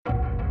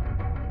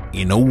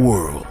in a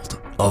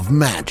world of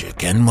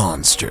magic and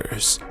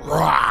monsters,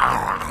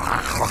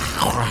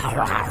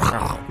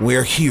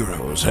 where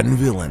heroes and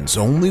villains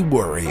only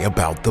worry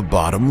about the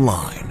bottom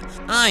line.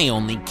 I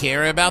only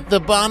care about the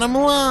bottom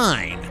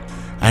line.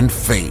 And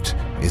fate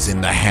is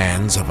in the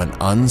hands of an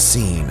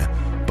unseen,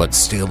 but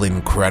still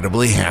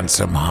incredibly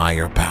handsome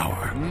higher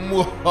power.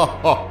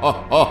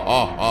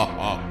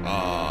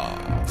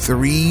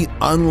 3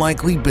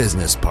 unlikely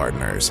business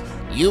partners.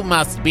 You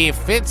must be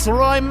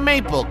Fitzroy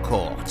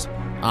Maplecourt.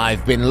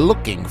 I've been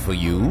looking for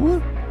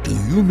you. Do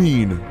you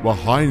mean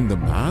behind the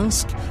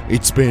mask?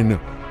 It's been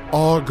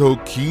Argo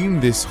Keen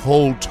this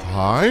whole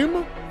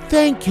time?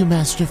 Thank you,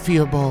 Master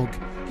Fearbolg.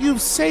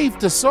 You've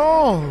saved us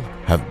all.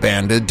 Have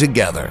banded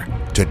together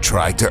to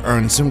try to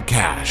earn some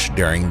cash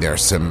during their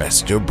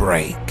semester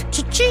break.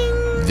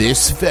 Cha-ching!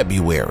 This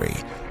February,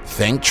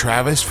 thank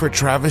Travis for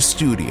Travis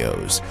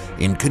Studios,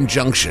 in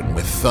conjunction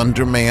with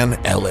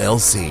Thunderman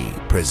LLC,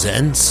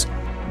 presents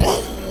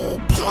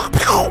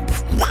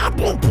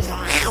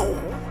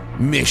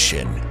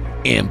Mission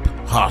Imp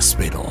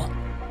Hospital.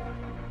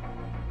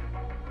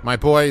 My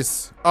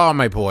boys, oh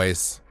my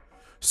boys,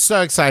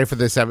 so excited for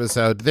this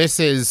episode. This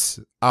is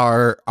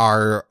our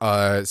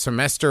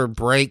semester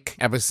break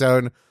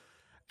episode,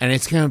 and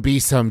it's gonna be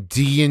some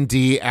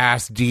D&D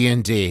ass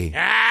D&D.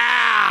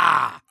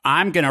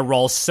 I'm gonna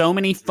roll so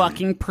many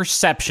fucking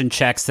perception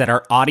checks that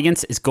our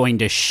audience is going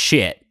to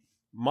shit.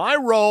 My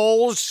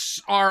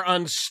rolls are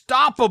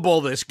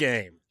unstoppable this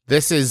game.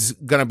 This is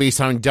gonna be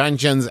some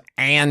Dungeons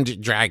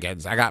and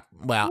Dragons. I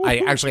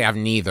actually have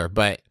neither,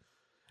 but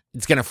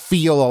it's gonna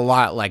feel a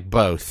lot like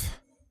both.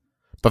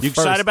 But You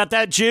excited about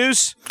that,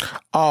 Juice?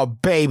 Oh,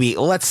 baby,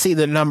 let's see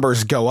the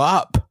numbers go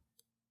up.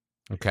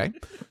 Okay,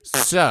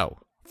 so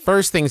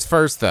first things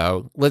first,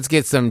 though, let's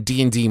get some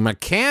D&D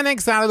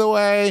mechanics out of the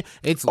way.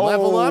 It's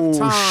level up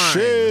time.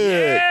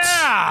 Shit.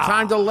 Yeah!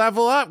 Time to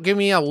level up. Give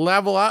me a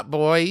level up,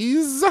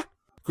 boys.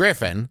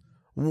 Griffin,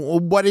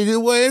 what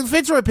did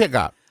Fitzroy pick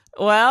up?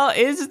 Well,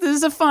 this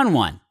is a fun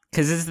one,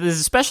 because this is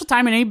a special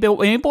time in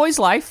any boy's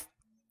life,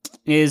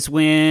 is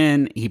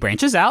when he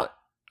branches out.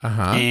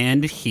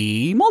 And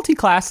he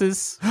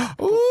multi-classes,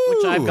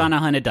 which I've gone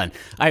ahead and done.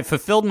 I've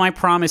fulfilled my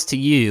promise to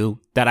you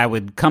that I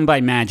would come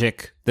by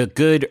magic the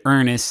good,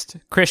 earnest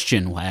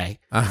Christian way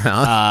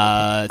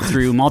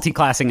through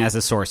multi-classing as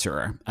a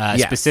sorcerer,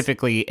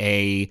 specifically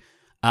a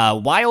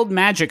wild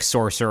magic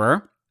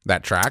sorcerer.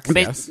 That tracks,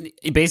 yes.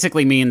 It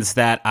basically means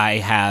that I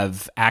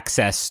have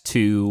access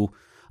to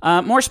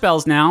more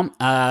spells now.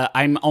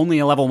 I'm only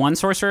a level 1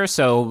 sorcerer,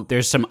 so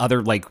there's some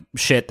other like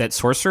shit that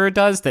sorcerer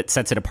does that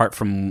sets it apart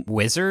from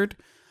wizard.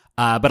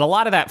 But a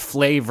lot of that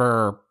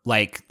flavor,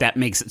 like that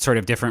makes it sort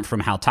of different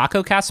from how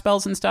Taco casts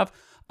spells and stuff.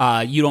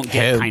 You don't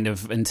get kind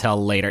of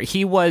until later.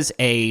 He was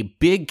a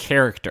big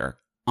character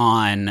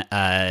on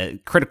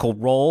Critical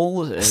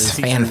Role.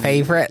 Fan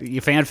favorite.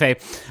 Fan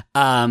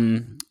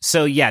fave.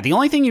 So yeah, the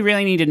only thing you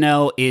really need to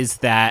know is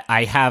that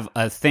I have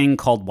a thing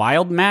called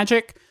wild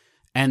magic.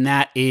 And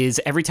that is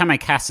every time I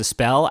cast a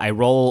spell, I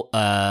roll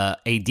a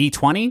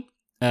d20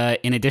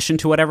 in addition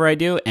to whatever I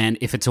do. And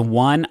if it's a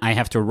 1, I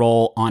have to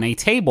roll on a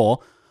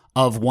table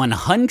of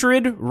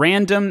 100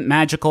 random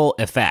magical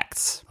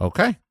effects.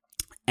 Okay.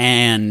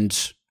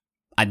 And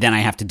then I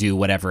have to do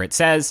whatever it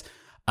says.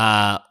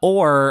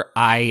 Or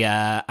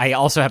I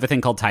also have a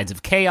thing called Tides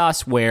of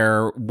Chaos,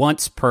 where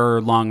once per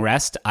long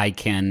rest, I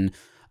can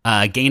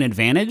gain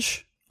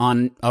advantage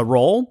on a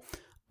roll.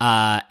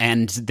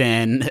 And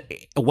then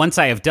once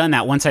I have done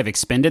that, once I've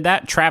expended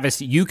that,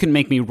 Travis, you can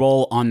make me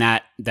roll on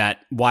that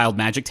wild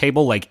magic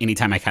table, like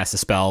anytime I cast a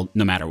spell,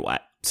 no matter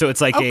what. So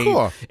it's like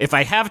cool. If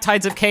I have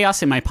Tides of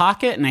Chaos in my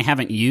pocket and I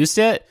haven't used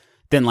it,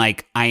 then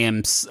like I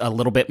am a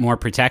little bit more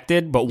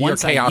protected. But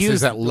once Your chaos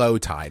is at low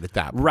tide at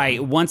that point.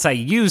 Right. Once I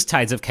use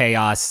Tides of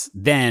Chaos,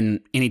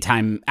 then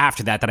anytime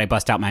after that I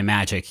bust out my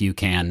magic, you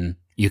can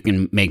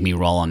make me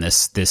roll on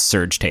this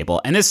surge table.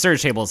 And this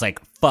surge table is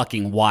like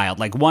fucking wild.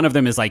 Like one of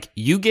them is like,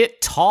 you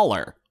get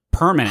taller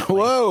permanently.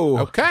 Whoa.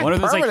 Okay. One of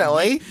them is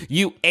permanently? like,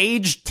 you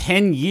age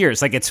 10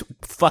 years. Like it's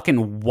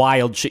fucking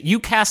wild shit. You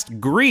cast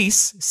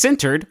grease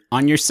centered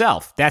on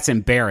yourself. That's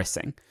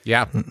embarrassing.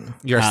 Yeah.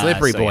 You're a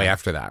slippery boy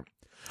after that.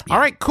 Yeah. All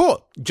right,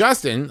 cool.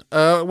 Justin,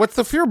 what's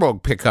the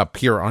Fearbolg pickup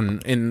here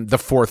in the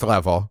 4th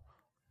level?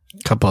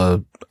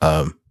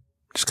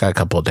 Just got a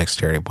couple of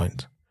dexterity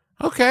points.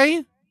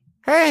 Okay.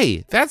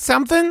 Hey, that's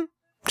something.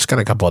 Just got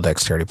a couple of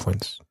dexterity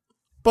points.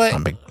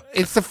 But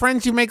it's the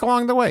friends you make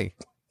along the way.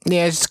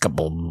 Yeah, just a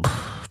couple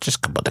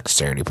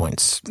dexterity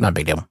points. Not a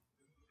big deal.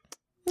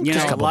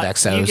 Just a couple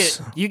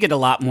dexos. You get a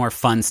lot more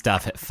fun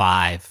stuff at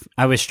 5.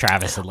 I wish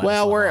Travis had let us.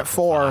 Well, we're at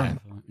 4.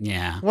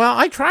 Yeah. Well,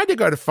 I tried to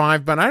go to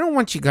 5, but I don't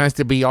want you guys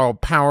to be all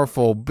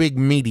powerful, big,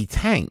 meaty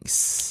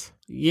tanks.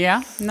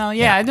 Yeah. No,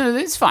 yeah. No,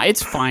 it's fine.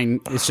 It's fine.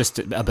 It's just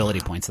ability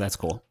points. So that's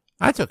cool.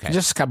 That's okay.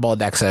 Just a couple of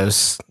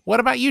dexos. What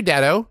about you,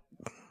 Dado?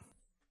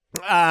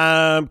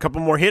 A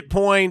couple more hit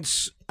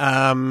points,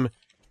 and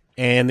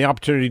the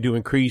opportunity to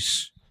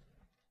increase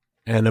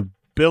an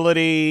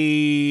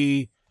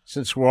ability.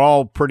 Since we're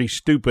all pretty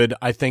stupid,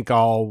 I think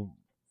I'll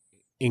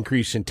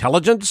increase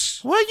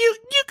intelligence. Well, you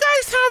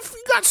guys have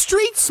got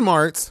street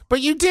smarts,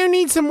 but you do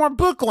need some more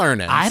book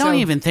learning. I don't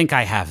even think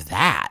I have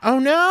that. Oh,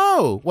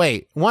 no.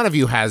 Wait, one of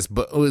you has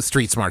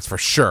street smarts for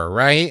sure,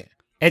 right?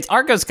 It's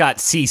Argo's got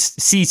C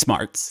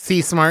smarts.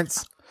 C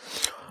smarts?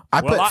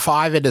 I put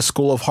 5 into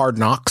School of Hard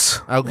Knocks.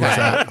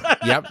 Okay.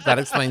 Yep, that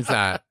explains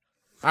that.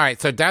 All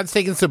right, so Dad's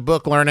taking some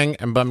book learning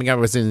and bumping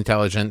up his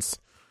intelligence.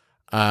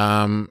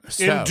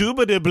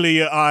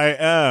 Indubitably, I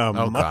am.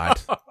 Oh, God.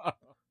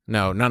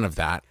 No, none of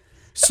that.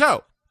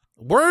 So,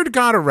 word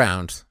got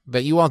around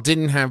that you all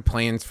didn't have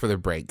plans for the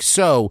break.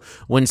 So,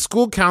 when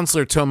school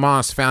counselor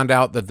Tomas found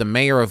out that the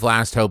mayor of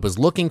Last Hope was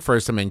looking for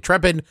some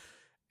intrepid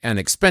and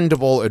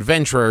expendable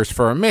adventurers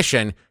for a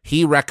mission,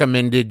 he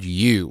recommended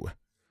you.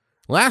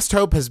 Last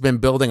Hope has been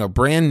building a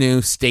brand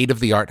new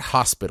state-of-the-art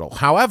hospital.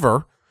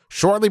 However,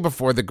 shortly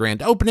before the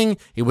grand opening,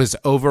 it was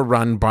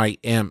overrun by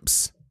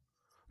imps.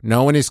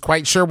 No one is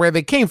quite sure where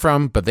they came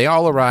from, but they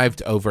all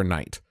arrived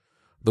overnight.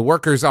 The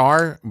workers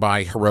are,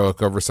 by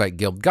Heroic Oversight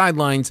Guild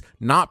guidelines,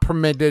 not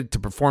permitted to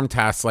perform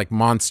tasks like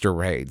monster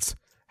raids.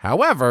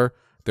 However,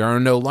 there are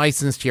no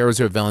licensed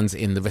heroes or villains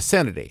in the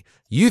vicinity.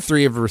 You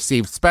 3 have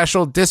received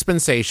special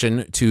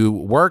dispensation to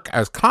work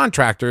as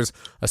contractors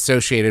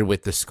associated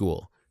with the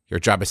school. Your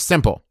job is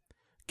simple.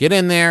 Get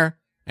in there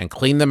and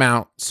clean them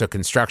out so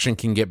construction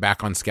can get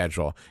back on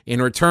schedule.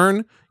 In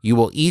return, you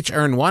will each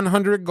earn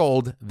 100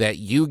 gold that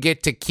you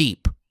get to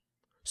keep.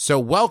 So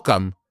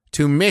welcome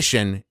to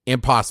Mission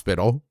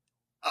Impossible.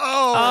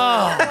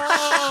 Oh,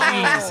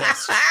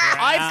 Jesus.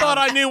 I thought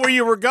I knew where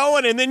you were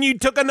going, and then you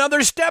took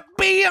another step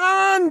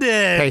beyond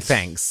it. Hey,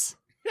 thanks.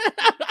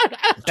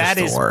 That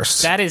the is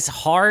worst. That is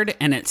hard,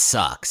 and it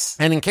sucks.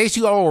 And in case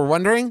you all were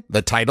wondering,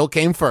 the title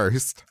came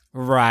first.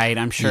 Right,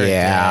 I'm sure.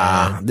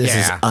 Yeah, it this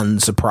is Yeah.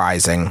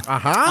 unsurprising.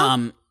 Uh-huh.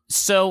 did.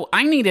 So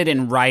I need it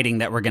in writing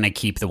that we're going to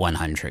keep the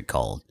 100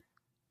 gold.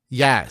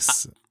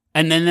 Yes.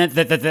 And then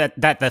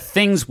that the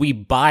things we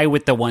buy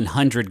with the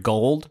 100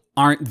 gold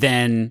aren't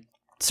then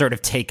sort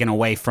of taken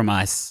away from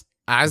us.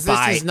 As this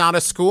by- is not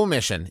a school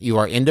mission, you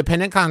are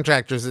independent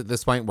contractors at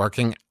this point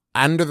working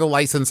under the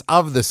license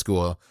of the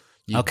school.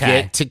 You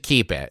Okay. get to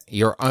keep it.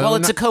 Your own. Well,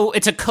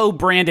 it's a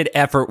co-branded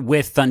effort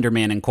with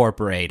Thunderman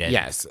Incorporated.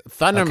 Yes.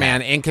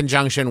 Thunderman, in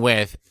conjunction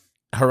with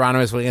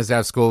Hieronymus Williams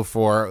School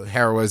for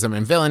Heroism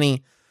and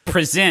Villainy,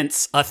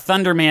 presents a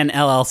Thunderman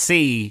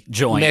LLC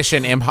joint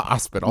Mission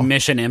Impossible.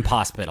 Mission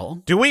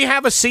Impossible. Do we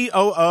have a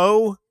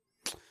COO?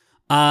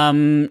 I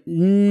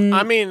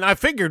mean, I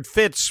figured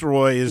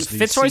Fitzroy is the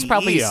Fitzroy's CEO.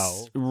 probably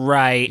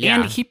right,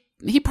 Yeah. and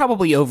he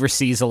probably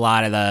oversees a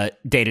lot of the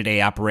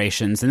day-to-day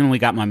operations. And then we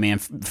got my man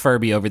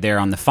Furby over there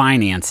on the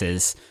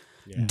finances.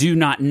 Yeah. Do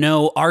not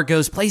know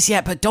Argo's place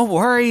yet, but don't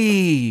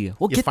worry,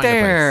 we'll get find a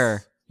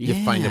there. You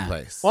find a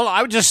place. Well,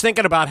 I was just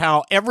thinking about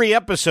how every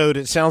episode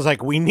it sounds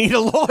like we need a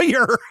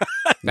lawyer.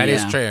 That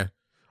is Yeah. true.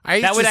 I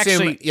used That to would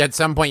assume actually- at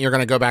some point you're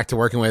going to go back to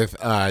working with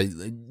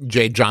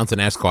J.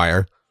 Johnson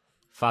Esquire.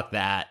 Fuck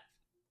that.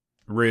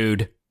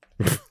 Rude.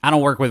 I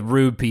don't work with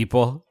rude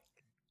people.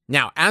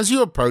 Now, as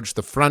you approach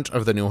the front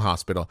of the new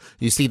hospital,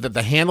 you see that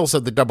the handles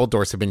of the double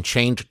doors have been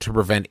changed to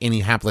prevent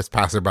any hapless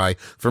passerby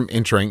from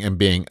entering and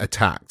being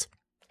attacked.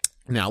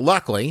 Now,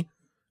 luckily,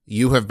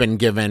 you have been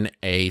given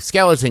a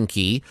skeleton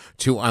key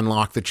to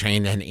unlock the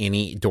chain and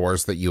any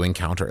doors that you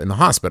encounter in the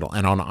hospital.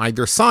 And on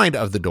either side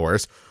of the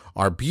doors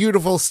are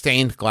beautiful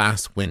stained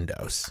glass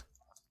windows.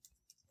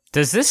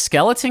 Does this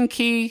skeleton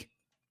key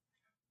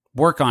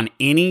work on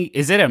any...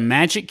 Is it a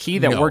magic key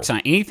that No. works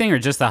on anything or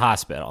just the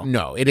hospital?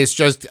 No, it is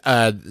just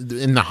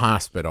in the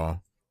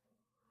hospital.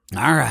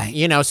 All right.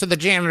 You know, so the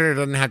janitor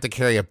doesn't have to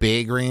carry a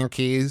big ring of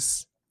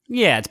keys.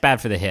 Yeah, it's bad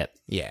for the hip.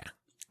 Yeah.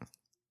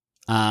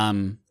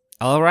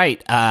 All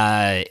right.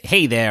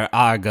 Hey there,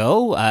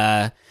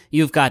 Argo.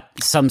 You've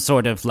got some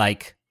sort of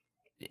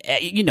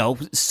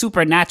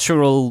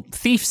supernatural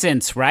thief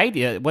sense,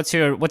 right? What's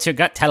your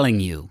gut telling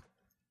you?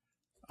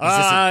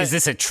 Is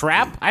this a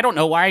trap? I don't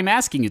know why I'm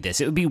asking you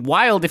this. It would be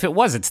wild if it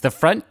was. It's the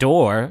front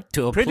door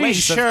to a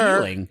place of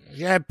healing.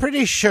 Yeah,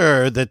 pretty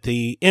sure that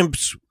the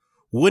imps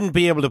wouldn't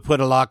be able to put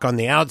a lock on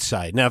the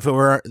outside. Now, if it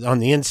were on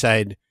the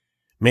inside,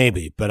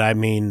 maybe. But I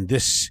mean,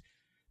 this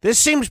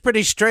seems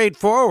pretty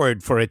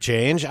straightforward for a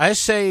change. I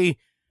say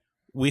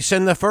we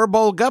send the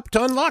Furbolg up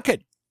to unlock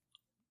it.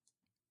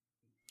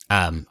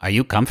 Are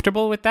you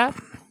comfortable with that?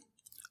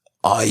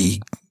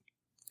 I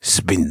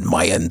spent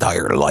my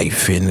entire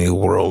life in a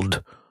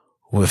world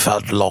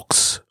without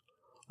locks.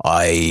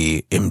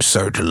 I am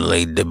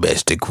certainly the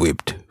best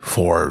equipped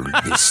for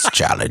this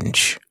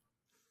challenge.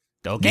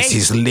 Okay. This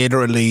is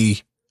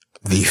literally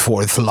the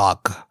fourth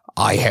lock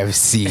I have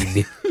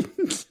seen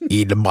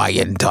in my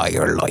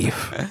entire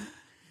life.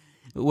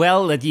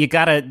 Well,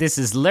 this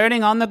is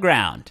learning on the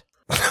ground.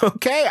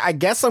 Okay, I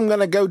guess I'm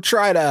gonna go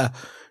try to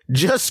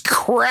just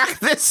crack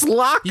this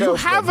lock You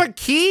open. have a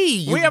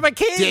key. We have a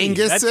key.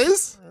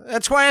 Dinguses.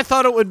 That's why I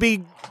thought it would be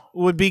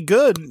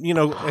good.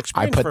 I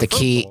experience put for the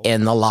key Furbolg.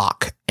 in the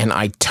lock and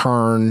I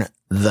turn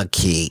the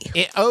key.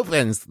 It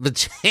opens. The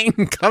chain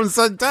comes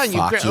undone. You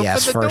Fuck open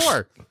yes, the first.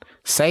 door.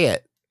 Say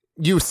it.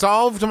 You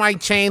solved my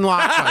chain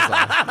lock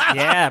puzzle.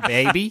 Yeah,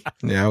 baby.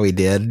 Yeah, we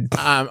did.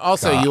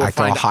 Also, you will I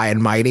feel find high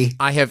and mighty.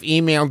 I have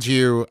emailed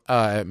you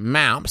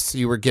maps.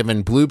 You were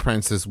given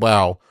blueprints as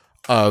well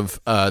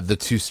of the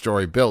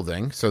 2-story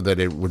building so that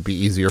it would be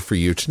easier for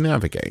you to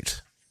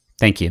navigate.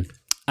 Thank you.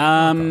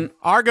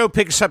 Argo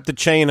picks up the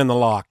chain and the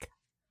lock.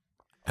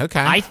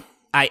 Okay.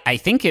 I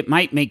think it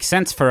might make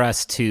sense for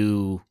us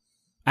to...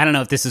 I don't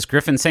know if this is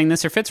Griffin saying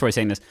this or Fitzroy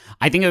saying this.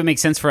 I think it would make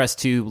sense for us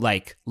to,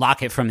 like,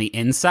 lock it from the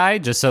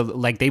inside, just so,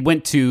 like, they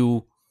went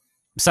to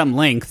some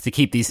length to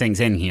keep these things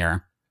in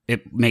here.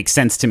 It makes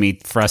sense to me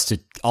for us to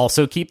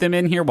also keep them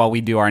in here while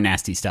we do our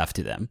nasty stuff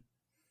to them.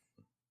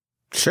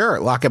 Sure,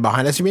 lock it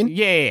behind us, you mean?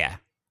 Yeah.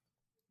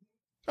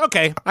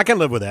 Okay, I can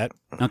live with that.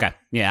 Okay.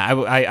 Yeah,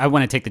 I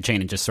want to take the chain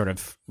and just sort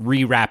of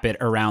rewrap it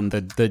around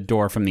the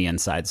door from the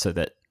inside so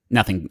that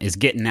nothing is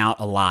getting out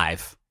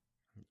alive.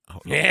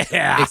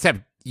 Yeah. Except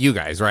you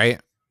guys, right?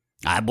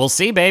 We'll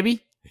see,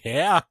 baby.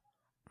 Yeah.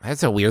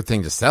 That's a weird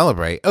thing to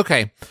celebrate.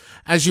 Okay.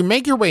 As you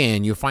make your way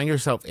in, you find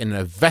yourself in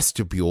a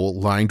vestibule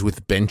lined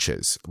with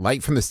benches.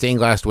 Light from the stained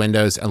glass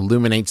windows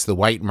illuminates the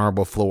white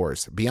marble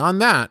floors. Beyond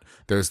that,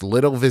 there's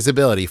little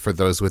visibility for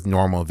those with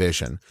normal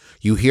vision.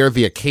 You hear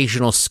the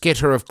occasional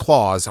skitter of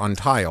claws on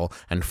tile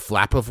and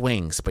flap of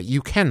wings, but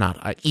you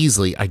cannot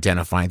easily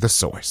identify the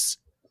source.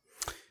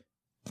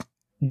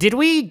 Did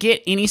we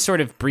get any sort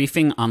of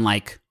briefing on,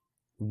 like,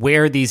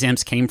 where these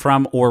imps came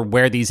from or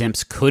where these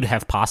imps could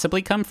have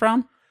possibly come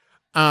from?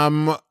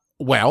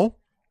 Well,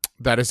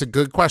 that is a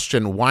good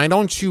question. Why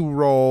don't you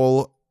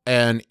roll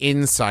an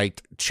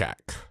insight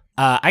check?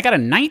 I got a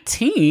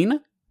 19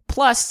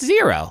 plus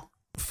 0.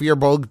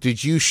 Fearbolg,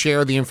 did you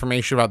share the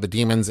information about the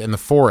demons in the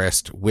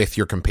forest with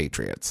your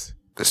compatriots?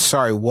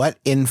 Sorry, what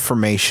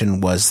information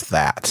was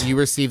that? You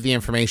received the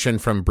information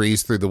from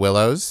Breeze Through the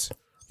Willows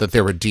that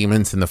there were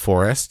demons in the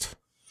forest?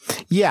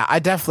 Yeah, I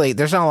definitely,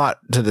 there's not a lot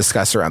to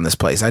discuss around this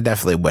place. I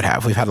definitely would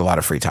have. We've had a lot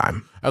of free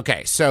time.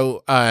 Okay,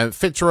 so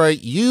Fitzroy,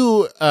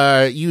 you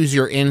use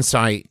your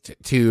insight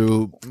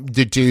to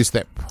deduce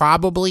that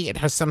probably it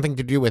has something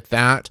to do with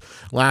that.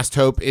 Last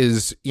Hope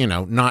is,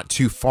 not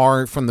too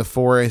far from the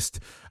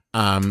forest.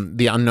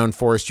 The unknown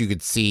forest, you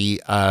could see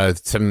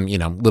some,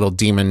 little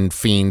demon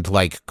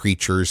fiend-like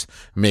creatures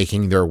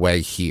making their way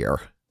here.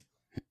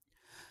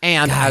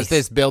 And as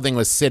this building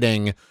was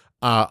sitting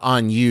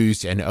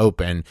unused and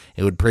open,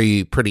 it would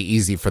be pretty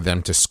easy for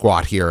them to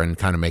squat here and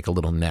kind of make a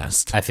little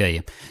nest. I feel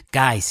you.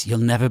 Guys, you'll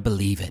never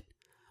believe it.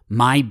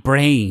 My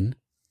brain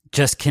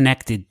just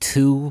connected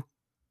 2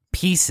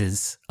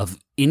 pieces of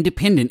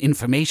independent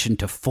information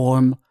to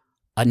form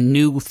a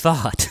new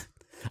thought,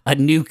 a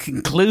new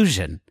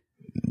conclusion.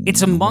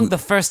 It's among the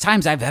first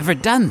times I've ever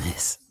done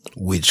this.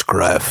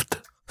 Witchcraft.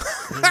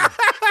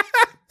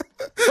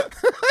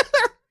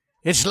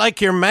 It's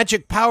like your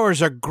magic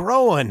powers are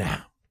growing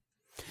now.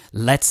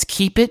 Let's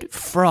keep it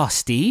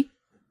frosty.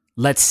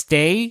 Let's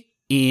stay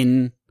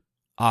in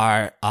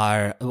our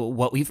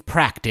what we've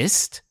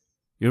practiced.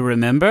 You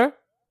remember?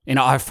 In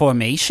our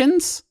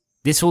formations?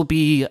 This will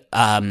be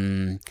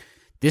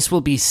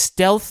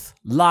Stealth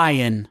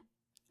Lion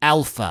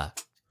Alpha.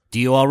 Do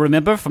you all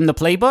remember from the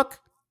playbook?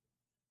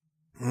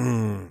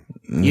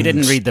 You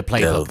didn't read the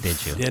playbook,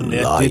 did you?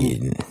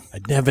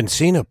 I haven't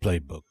seen a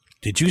playbook.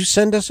 Did you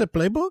send us a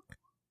playbook?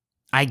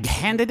 I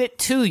handed it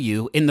to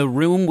you in the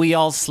room we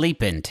all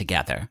sleep in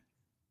together.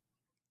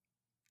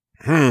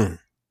 We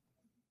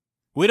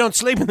don't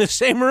sleep in the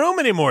same room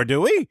anymore, do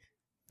we?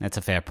 That's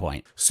a fair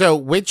point. So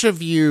which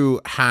of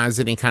you has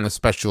any kind of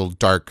special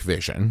dark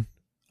vision?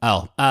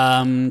 Oh,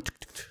 I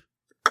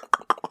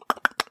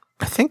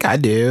think I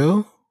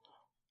do.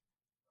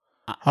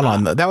 Hold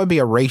on, that would be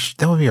a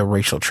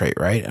racial trait,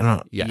 right? I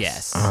don't.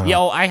 Yes.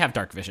 I have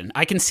dark vision.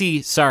 I can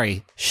see,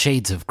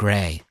 shades of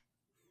gray.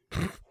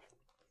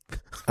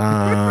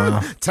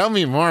 Tell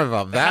me more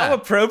about that. How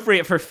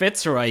appropriate for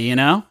Fitzroy,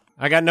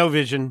 I got no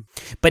vision.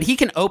 But he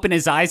can open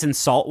his eyes in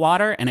salt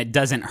water and it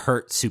doesn't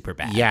hurt super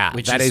bad. Yeah,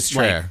 which that is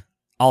true. Like,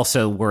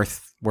 also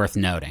worth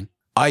noting.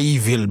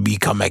 I will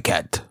become a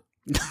cat.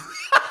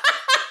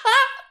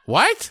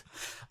 What?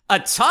 A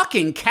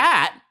talking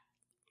cat?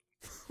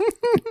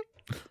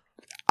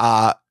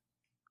 The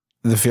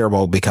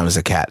Fearbowl becomes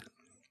a cat.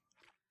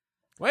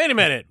 Wait a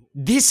minute.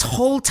 This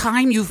whole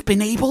time you've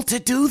been able to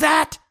do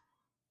that?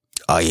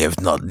 I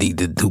have not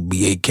needed to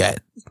be a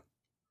cat.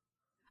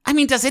 I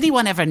mean, does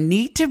anyone ever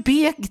need to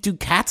be do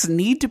cats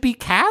need to be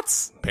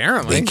cats?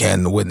 Apparently. They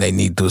can when they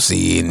need to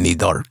see in the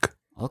dark.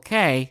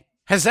 Okay.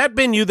 Has that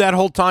been you that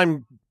whole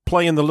time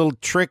playing the little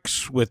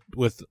tricks with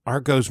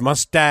Argo's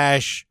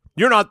mustache?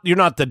 You're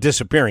not the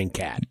disappearing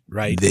cat,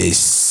 right?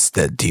 This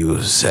that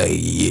you say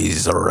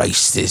is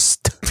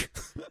racist.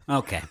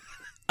 Okay.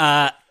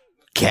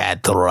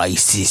 Cat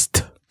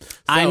racist.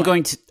 I'm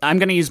going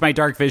to use my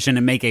dark vision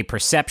and make a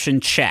perception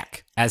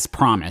check as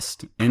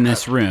promised in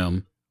this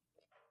room.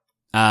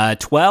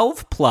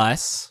 12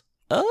 plus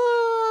am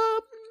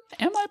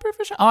I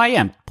proficient? Oh, I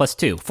am. Plus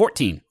 2.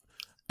 14.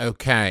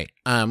 Okay.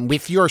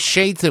 With your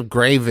shades of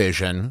gray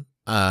vision,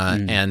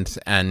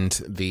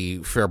 and the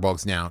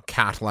Firbolg's now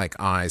cat-like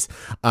eyes.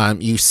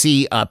 You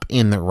see up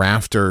in the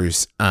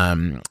rafters,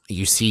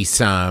 you see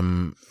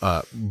some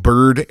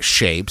bird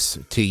shapes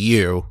to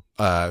you,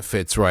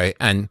 Fitzroy,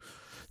 and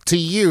to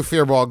you,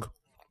 Firbolg,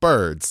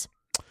 birds.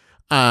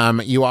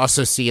 You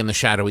also see in the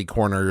shadowy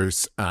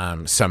corners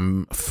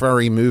some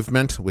furry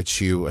movement, which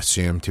you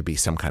assume to be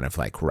some kind of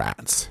like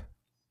rats.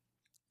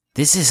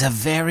 This is a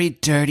very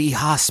dirty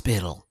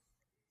hospital.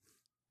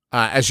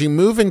 As you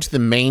move into the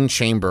main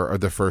chamber of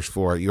the first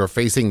floor, you are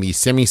facing the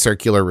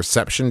semicircular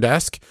reception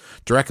desk.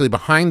 Directly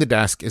behind the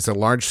desk is a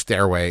large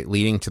stairway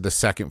leading to the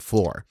second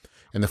floor.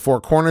 In the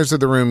four corners of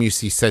the room, you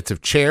see sets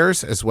of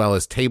chairs as well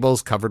as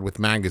tables covered with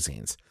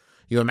magazines.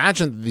 You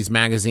imagine that these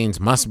magazines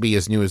must be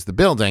as new as the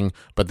building,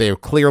 but they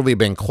have clearly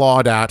been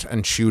clawed at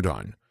and chewed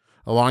on.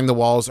 Along the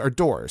walls are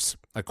doors.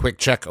 A quick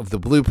check of the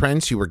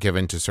blueprints you were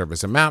given to serve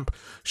as a map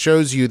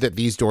shows you that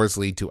these doors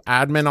lead to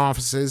admin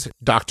offices,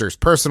 doctors'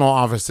 personal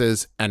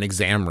offices, and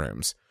exam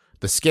rooms.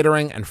 The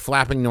skittering and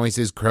flapping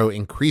noises grow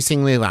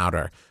increasingly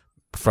louder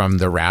from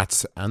the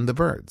rats and the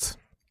birds.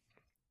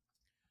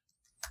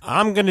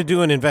 I'm going to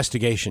do an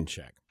investigation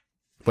check.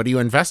 What are you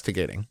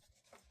investigating?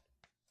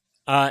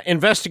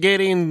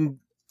 Investigating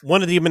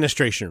one of the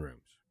administration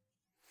rooms.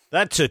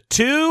 That's a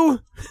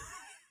 2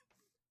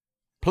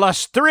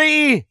 plus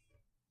 3.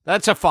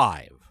 That's a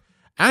 5.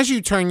 As you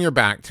turn your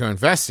back to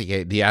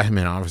investigate the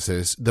admin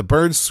offices, the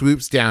bird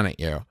swoops down at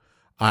you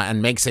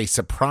and makes a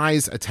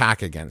surprise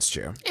attack against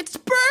you. It's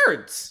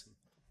birds.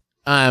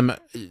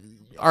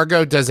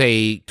 Argo, does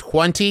a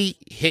 20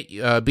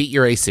 hit beat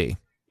your AC?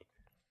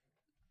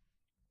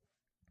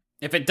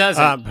 If it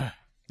doesn't,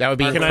 that would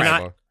be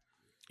incredible.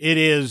 It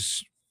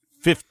is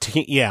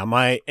 15. Yeah,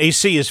 my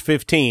AC is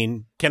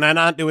 15. Can I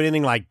not do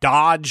anything like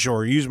dodge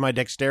or use my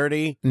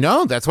dexterity?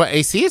 No, that's what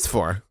AC is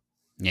for.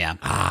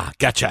 Yeah.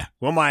 Gotcha.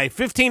 Well, my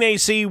 15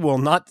 AC will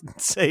not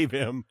save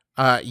him.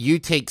 You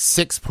take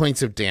 6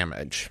 points of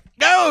damage.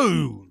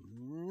 Go,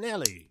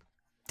 Nelly.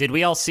 Did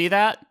we all see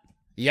that?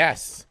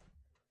 Yes.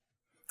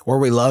 Were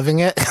we loving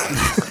it?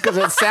 Because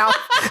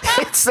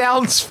it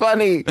sounds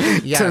funny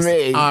to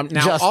me. Now,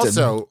 Justin.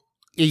 also,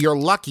 you're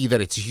lucky that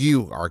it's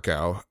you,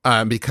 Argo,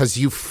 because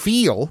you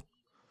feel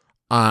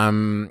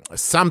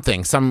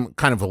something, some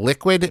kind of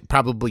liquid,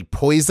 probably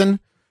poison,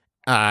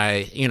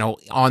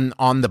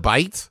 on the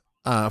bite.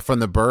 From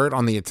the bird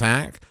on the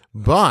attack,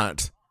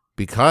 but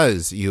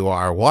because you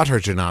are water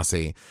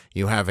genasi,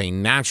 you have a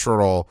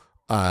natural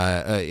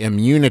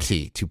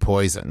immunity to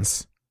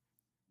poisons.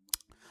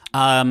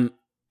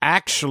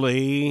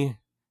 Actually,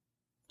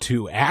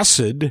 to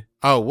acid.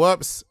 Oh,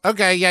 whoops.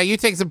 Okay, yeah, you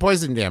take some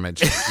poison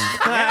damage. Hey,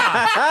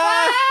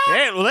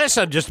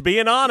 listen, just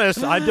being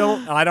honest, I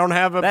don't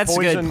have a That's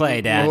poison. a good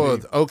play, Dad. Oh,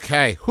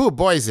 okay. Whew,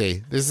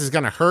 Boise, this is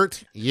gonna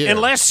hurt you.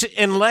 Unless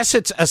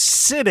it's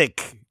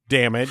acidic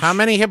damage. How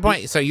many hit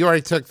points? So you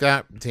already took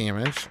that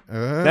damage.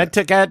 That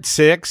took out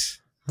 6.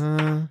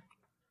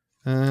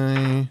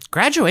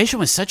 Graduation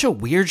was such a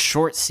weird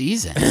short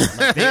season.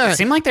 It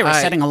seemed like they were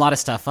setting a lot of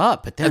stuff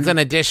up, but then It's an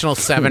additional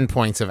 7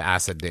 points of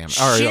acid damage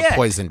or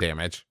poison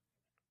damage.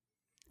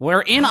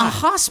 we're in a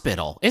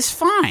hospital. It's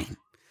fine.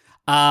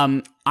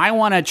 I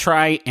want to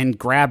try and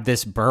grab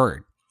this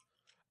bird.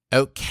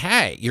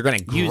 Okay, you're gonna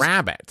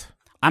grab it.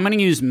 I'm going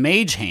to use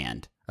Mage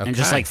Hand and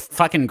just like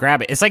fucking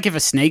grab it. It's like if a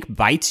snake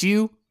bites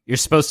you, you're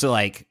supposed to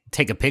like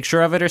take a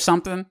picture of it or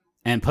something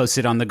and post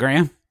it on the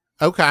gram.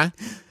 Okay.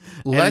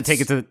 And then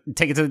take it to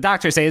the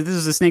doctor. Say, this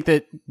is a snake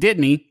that did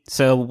me.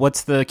 So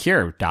what's the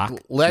cure, doc?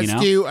 Let's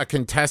do a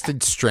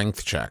contested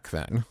strength check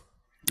then.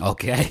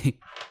 Okay.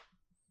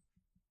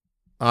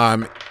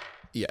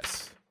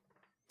 Yes.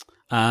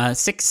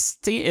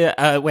 60.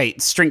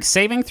 Wait, strength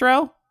saving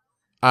throw?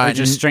 Or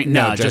just strength?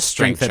 No, just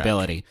strength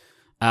ability.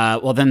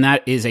 Well, then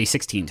that is a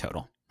 16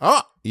 total.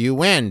 Oh, you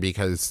win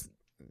because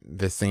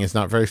this thing is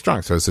not very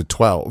strong. So it's a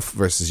 12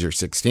 versus your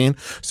 16.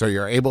 So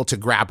you're able to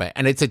grab it.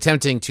 And it's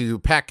attempting to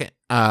peck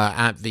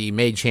at the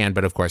mage hand,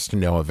 but of course to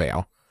no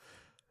avail.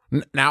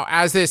 Now,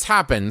 as this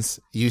happens,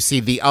 you see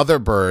the other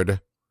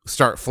bird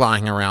start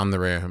flying around the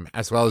room,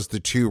 as well as the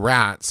 2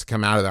 rats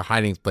come out of their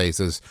hiding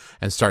places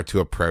and start to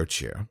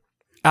approach you.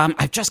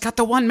 I've just got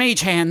the 1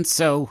 mage hand,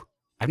 so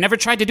I've never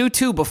tried to do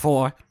 2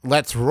 before.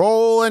 Let's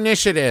roll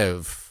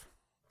initiative.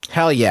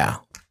 Hell yeah.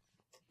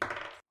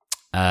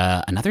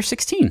 Another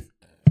 16.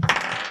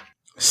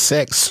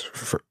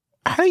 6.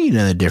 How do you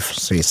know the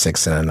difference between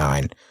 6 and a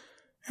 9?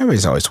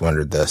 Everybody's always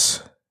wondered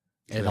this.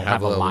 It'll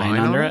have a line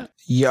under it.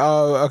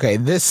 Yo, okay,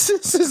 this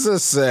is a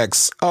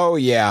 6. Oh,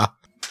 yeah.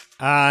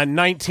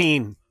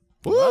 19.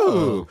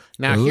 Woo!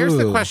 Now, here's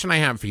the question I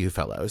have for you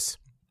fellows.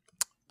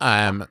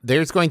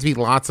 There's going to be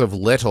lots of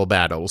little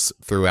battles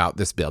throughout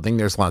this building.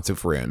 There's lots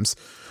of rooms.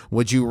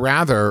 Would you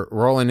rather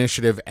roll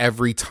initiative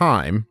every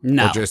time?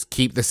 No. Or just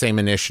keep the same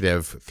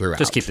initiative throughout?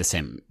 Just keep the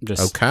same.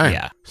 Okay.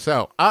 Yeah.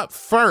 So up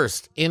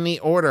first in the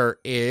order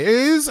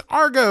is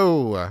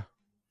Argo.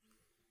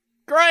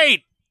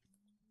 Great.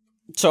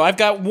 So I've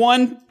got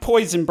 1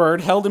 poison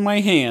bird held in my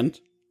hand,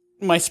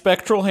 my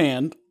spectral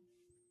hand.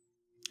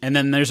 And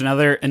then there's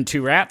another and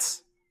 2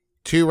 rats.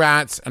 2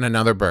 rats, and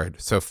another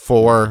bird. So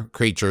 4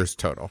 creatures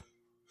total.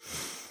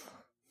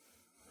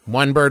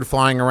 1 bird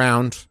flying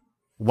around,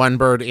 1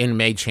 bird in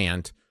mage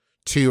hand,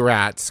 2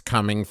 rats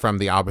coming from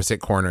the opposite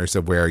corners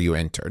of where you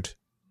entered.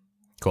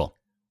 Cool.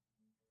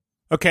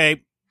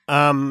 Okay.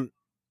 Argo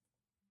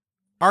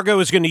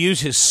is going to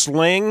use his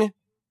sling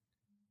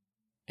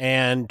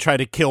and try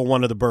to kill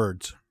one of the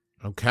birds.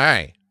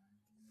 Okay.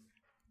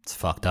 It's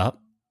fucked up.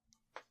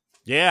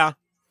 Yeah.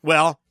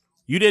 Well,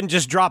 you didn't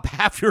just drop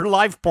half your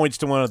life points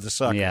to one of the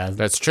suckers. Yeah.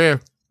 That's true.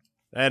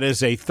 That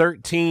is a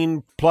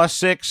 13 plus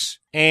 6,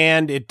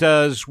 and it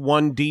does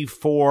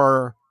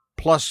 1d4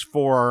 plus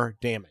 4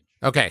 damage.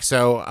 Okay,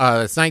 so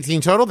it's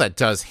 19 total. That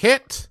does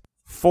hit.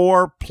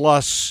 4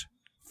 plus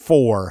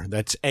 4.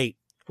 That's 8.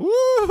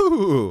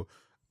 Woo!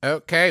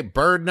 Okay,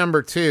 bird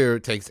number 2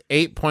 takes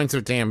 8 points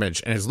of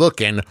damage and is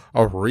looking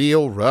a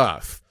real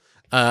rough.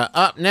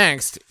 Up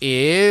next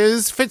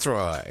is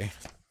Fitzroy.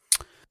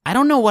 I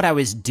don't know what I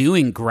was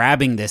doing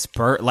grabbing this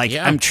bird. Like,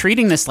 Yeah. I'm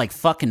treating this like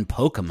fucking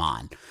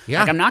Pokemon. Yeah.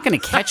 Like, I'm not going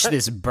to catch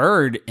this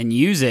bird and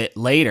use it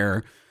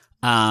later.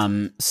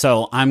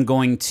 So I'm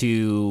going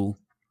to,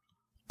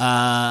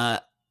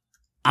 I'm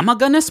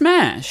gonna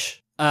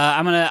smash.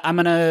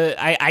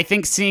 I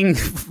think seeing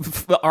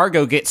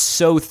Argo get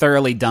so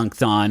thoroughly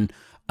dunked on,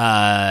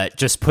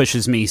 just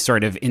pushes me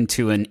sort of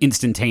into an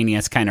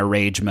instantaneous kind of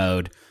rage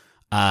mode.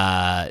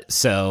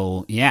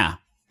 So yeah.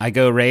 I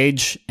go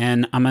rage,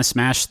 and I'm going to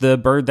smash the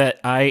bird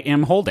that I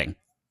am holding.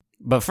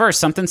 But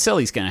first, something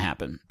silly's going to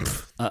happen.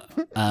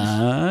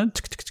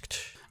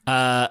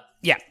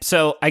 Yeah,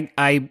 so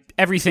I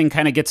everything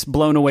kind of gets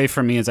blown away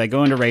from me as I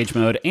go into rage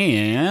mode,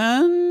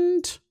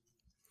 and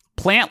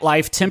plant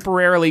life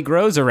temporarily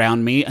grows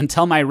around me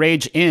until my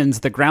rage ends.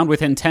 The ground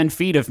within 10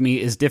 feet of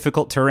me is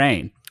difficult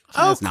terrain.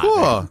 So Oh,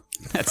 cool.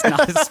 That's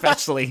not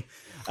especially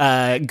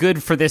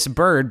good for this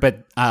bird,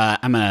 but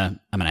I'm gonna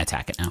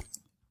attack it now.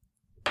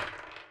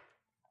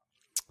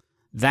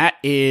 That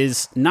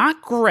is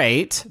not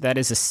great. That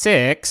is a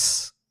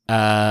 6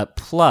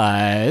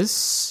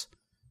 plus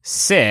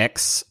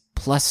 6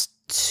 plus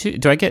 2.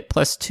 Do I get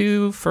plus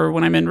 2 for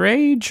when I'm in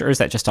rage, or is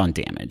that just on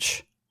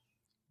damage?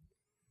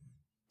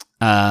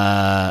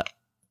 No,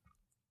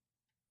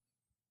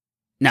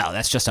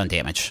 that's just on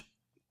damage.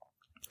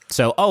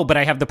 So, but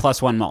I have the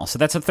plus 1 maul, so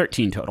that's a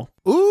 13 total.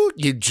 Ooh,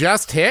 you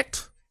just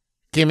hit?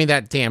 Give me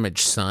that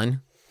damage,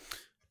 son.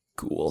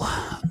 Cool.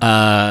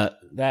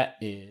 That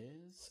is...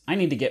 I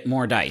need to get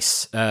more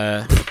dice.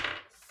 7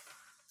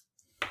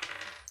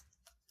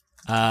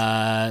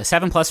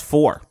 plus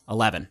 4,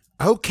 11.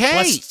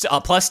 Okay.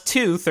 Plus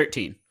 2,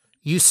 13.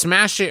 You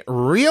smash it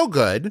real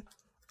good.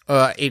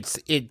 It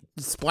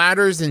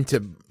splatters into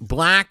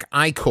black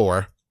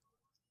ichor.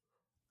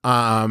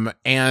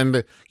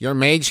 And your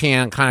mage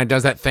hand kind of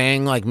does that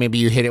thing, like maybe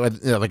you hit it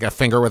with like a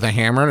finger with a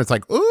hammer, and it's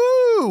like,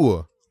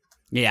 ooh.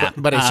 Yeah.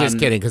 But it's just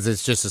kidding, because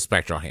it's just a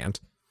spectral hand.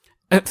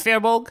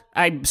 Fairbolg,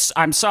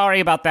 I'm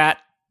sorry about that.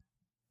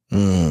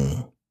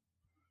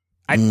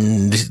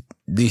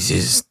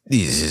 This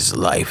is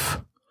life.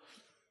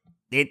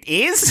 It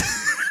is?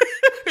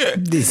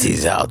 This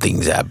is how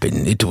things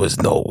happen. It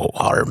was no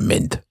harm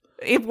meant.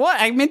 It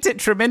what? I meant it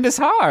tremendous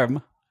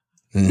harm.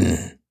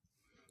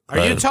 Are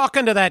you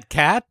talking to that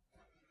cat?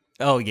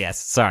 Oh,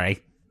 yes. Sorry.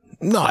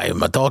 No, I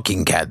am a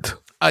talking cat.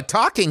 A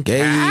talking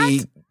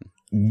cat?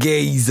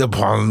 Gaze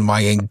upon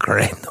my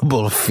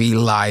incredible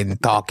feline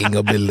talking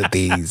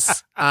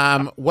abilities.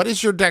 What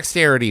is your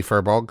dexterity,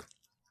 Furbolg?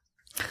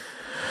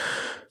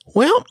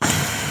 Well,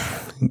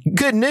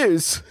 good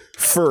news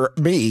for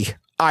me.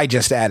 I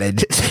just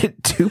added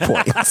 2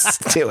 points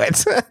to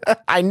it.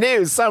 I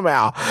knew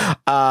somehow.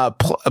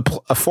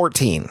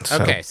 14. So.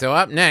 Okay, so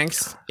up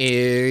next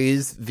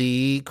is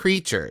the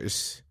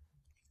creatures.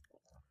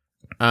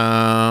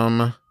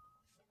 Let's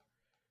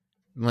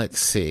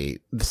see.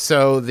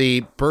 So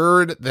the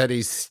bird that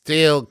is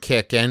still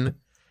kicking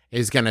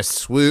is going to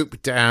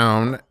swoop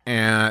down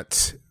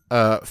at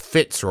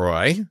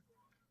Fitzroy.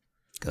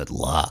 Good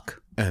luck.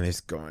 And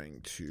is going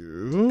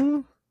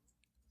to...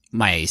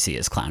 My AC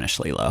is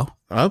clownishly low.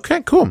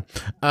 Okay, cool.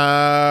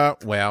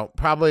 Well,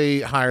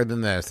 probably higher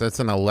than this. That's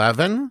an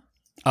 11.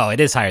 Oh,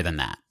 it is higher than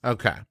that.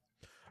 Okay.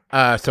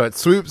 So it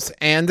swoops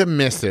and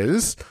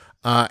misses.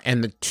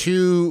 And the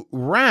 2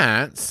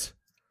 rats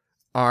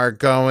are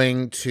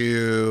going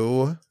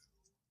to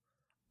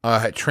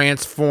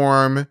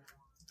transform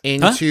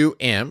into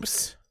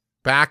imps.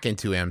 Back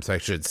into imps, I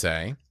should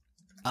say.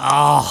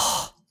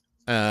 Oh.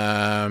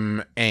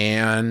 And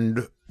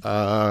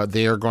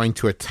they are going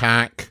to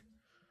attack.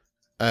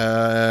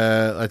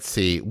 Let's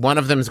see. One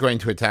of them is going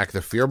to attack the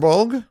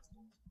Firbolg.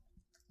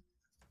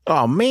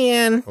 Oh,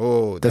 man.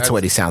 Oh, that's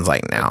what he sounds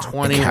like now.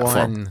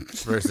 21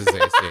 versus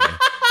AC.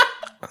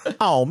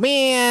 Oh,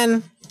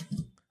 man.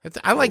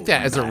 I like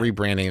that as a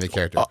rebranding of the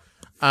character.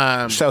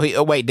 So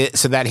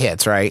so that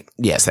hits, right?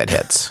 Yes, that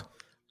hits.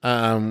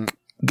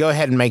 Go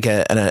ahead and make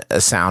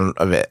a sound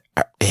of it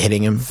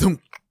hitting him.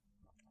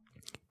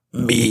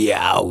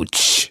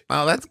 Meouch.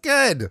 Oh, that's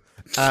good.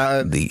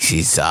 This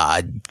is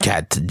a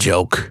cat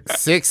joke.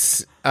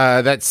 6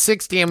 That's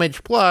 6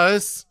 damage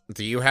plus.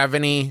 Do you have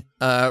any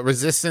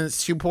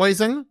resistance to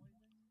poison?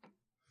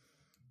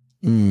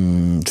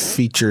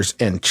 Features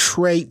and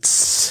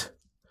traits.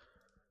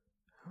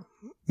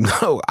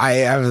 No, I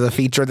have the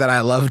feature that I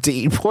love to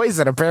eat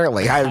poison,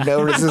 apparently. I have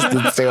no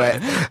resistance to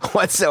it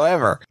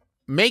whatsoever.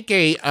 Make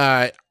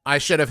a, I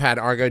should have had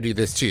Argo do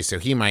this too, so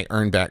he might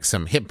earn back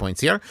some hit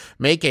points here.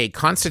 Make a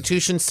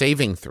Constitution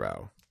saving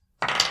throw.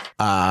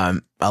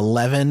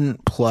 11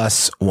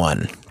 plus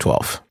 1,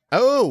 12.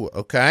 Oh,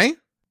 okay.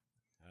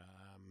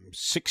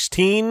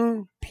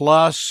 16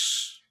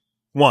 plus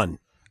 1.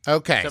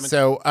 Okay, 17.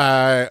 so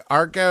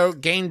Argo,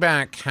 gain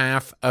back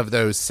half of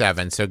those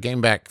 7, so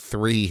gain back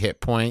 3 hit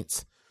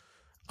points.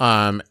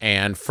 And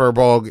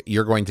Firbolg,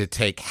 you're going to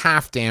take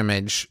half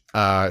damage,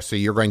 so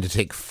you're going to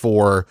take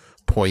 4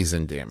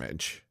 poison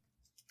damage.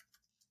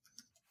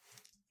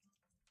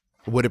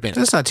 Would have been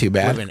That's not too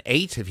bad. Would have been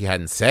 8 if you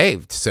hadn't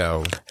saved.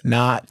 So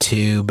not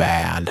too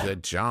bad.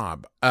 Good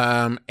job.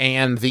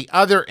 And the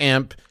other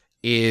imp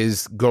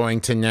is going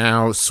to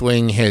now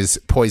swing his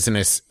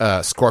poisonous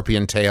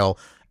scorpion tail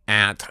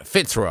at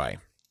Fitzroy.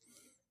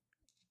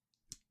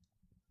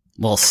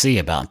 We'll see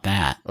about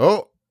that.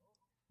 Oh,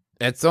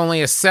 that's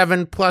only a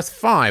 7 plus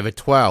 5, a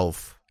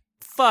 12.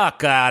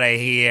 Fuck out of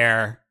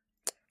here.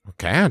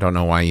 Okay, I don't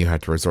know why you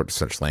had to resort to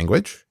such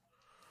language.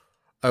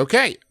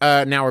 Okay,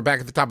 now we're back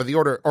at the top of the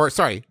order. Or,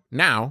 sorry,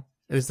 now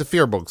it is the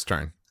Firbolg's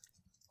turn.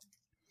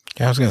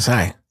 Yeah, I was going to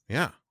say.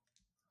 Yeah.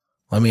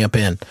 Let me up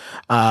in.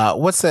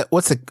 What's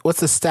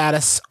the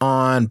status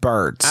on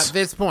birds? At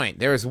this point,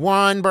 there's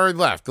one bird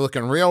left,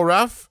 looking real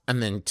rough,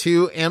 and then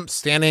 2 imps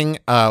standing,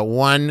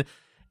 one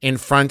in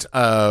front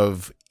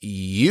of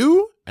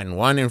you and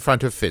one in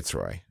front of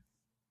Fitzroy.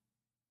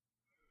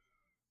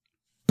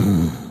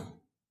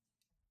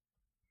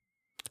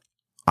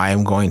 I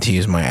am going to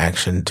use my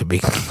action to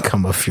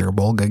become a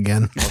Firbolg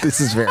again. This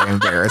is very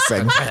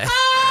embarrassing.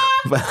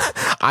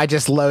 But I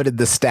just loaded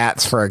the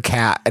stats for a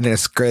cat, and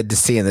it's good to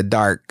see in the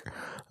dark.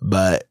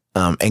 But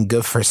and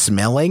good for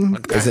smelling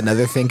is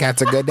another thing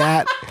cats are good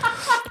at.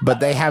 But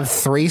they have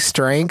 3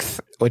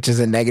 strength, which is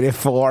a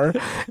 -4,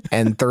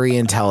 and 3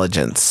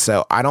 intelligence.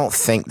 So I don't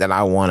think that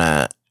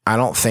I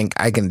don't think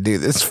I can do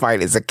this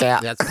fight as a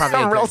cat. That's probably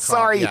I'm a real good call,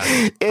 sorry.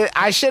 yeah.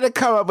 I should have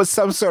come up with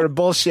some sort of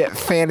bullshit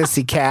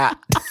fantasy cat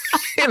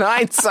in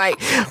hindsight,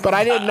 but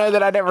I didn't know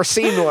that I'd ever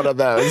seen one of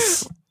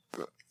those.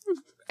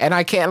 And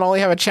I can't only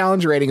have a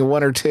challenge rating of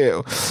 1 or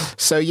 2.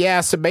 So yeah,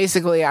 so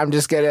basically I'm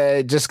just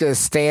gonna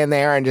stand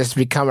there and just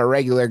become a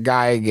regular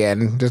guy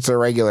again. Just a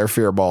regular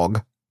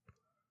Firbolg.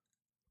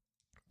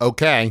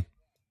 Okay.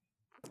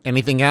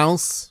 Anything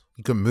else?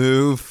 You can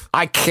move.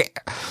 I can't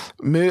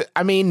move.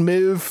 I mean,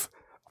 move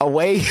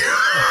away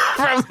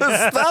from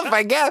the stuff.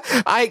 I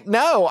guess. I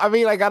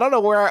don't know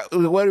where it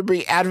would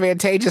be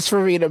advantageous for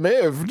me to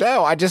move.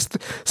 No, I just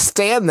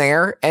stand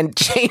there and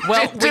change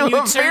it to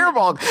a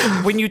Firbolg.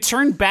 When you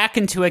turn back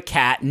into a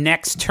cat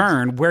next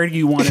turn, where do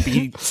you want to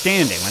be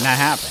standing when that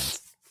happens?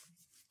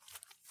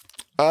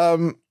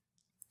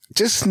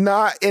 Just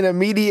not in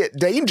immediate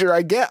danger,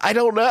 I guess. I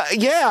don't know.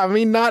 Yeah, I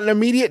mean, not in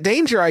immediate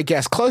danger, I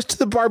guess. Close to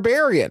the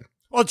barbarian.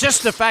 Well,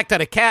 just the fact that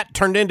a cat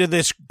turned into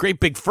this great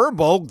big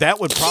Firbolg, that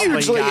would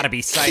probably gotta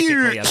be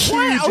psychically huge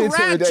A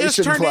rat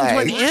just turned into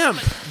an imp.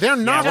 They're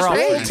not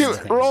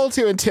roll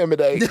to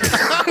intimidate.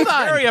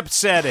 very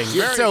upsetting.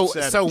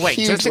 So wait,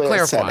 just to Hugely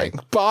clarify, upsetting.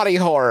 Body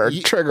horror,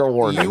 trigger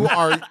warning. you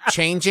are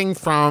changing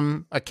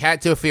from a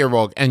cat to a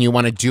Firbolg, and you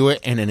want to do it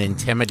in an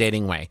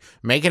intimidating way.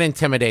 Make an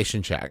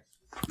intimidation check.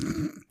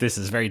 This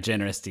is very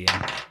generous,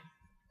 DM.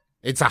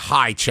 It's a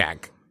high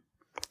check.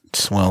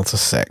 Well, it's a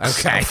 6.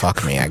 Okay. So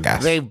fuck me, I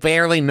guess. They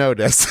barely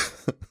notice.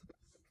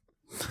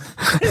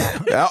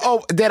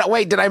 Did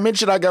I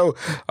mention I go,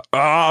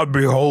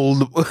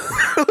 behold.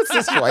 What's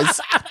this voice?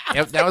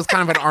 Yep, that was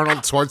kind of an Arnold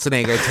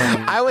Schwarzenegger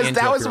turn.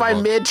 That was my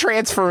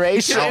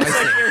mid-transformation.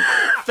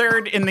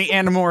 Third in the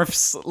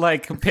Animorphs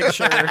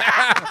picture.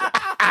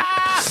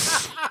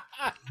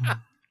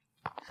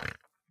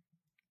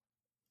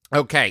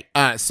 Okay,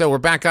 so we're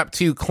back up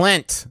to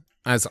Clint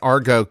as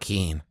Argo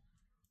Keen.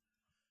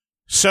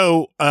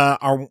 So,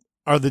 are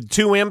the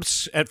 2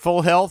 imps at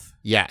full health?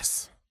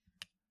 Yes.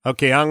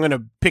 Okay, I'm going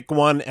to pick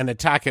one and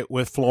attack it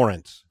with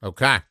Florence.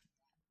 Okay.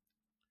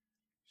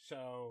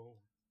 So,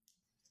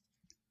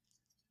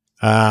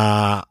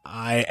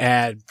 I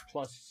add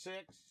 +6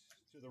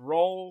 to the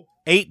roll.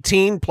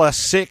 18 plus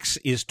 6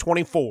 is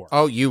 24.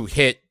 Oh, you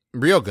hit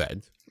real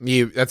good.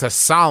 That's a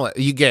solid.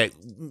 You get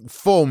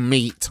full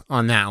meat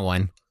on that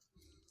one.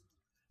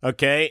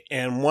 Okay,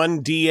 and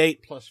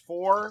 1d8 plus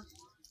 4.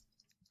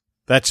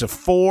 That's a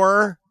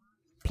 4.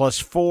 Plus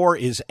 4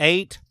 is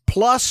 8.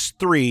 Plus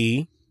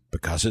 3,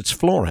 because it's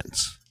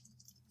Florence.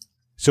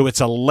 So it's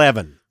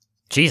 11.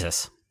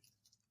 Jesus.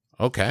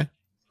 Okay.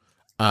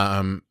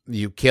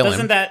 You kill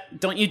him.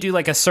 Don't you do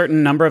a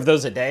certain number of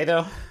those a day,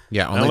 though?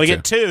 Yeah, I only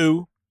get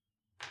 2,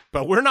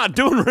 but we're not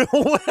doing real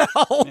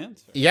well.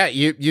 Yeah,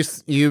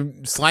 you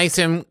slice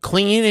him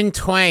clean in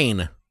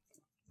twain.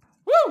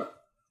 Woo!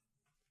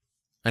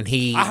 And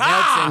he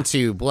melts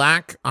into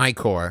black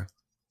ichor.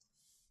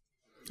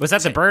 Was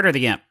that the bird or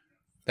the imp?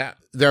 That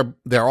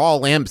they're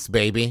all imps,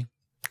 baby.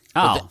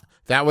 Oh,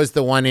 That was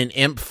the one in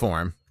imp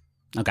form.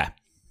 okay.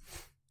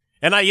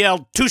 And I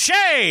yelled,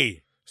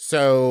 "Touché!"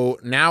 So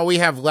now we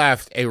have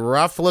left a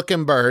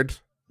rough-looking bird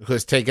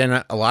who's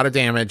taken a lot of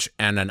damage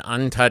and an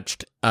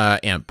untouched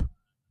imp.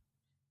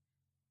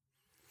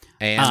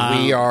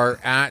 And we are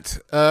at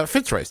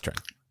Fitzroy's turn.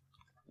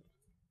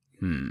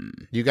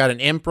 You got an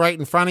imp right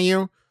in front of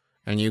you,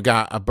 and you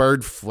got a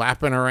bird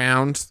flapping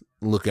around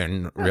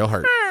looking real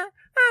hurt.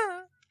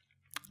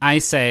 I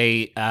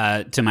say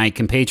to my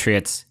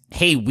compatriots,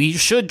 hey, we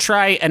should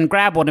try and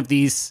grab one of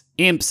these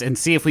imps and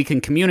see if we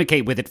can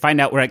communicate with it, find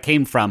out where it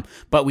came from.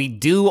 But we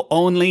do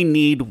only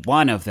need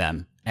one of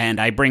them. And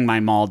I bring my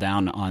maul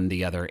down on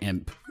the other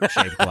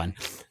imp-shaped one.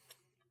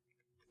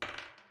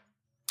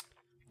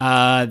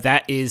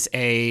 That is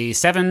a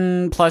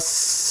 7 plus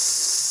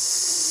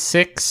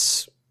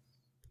 6.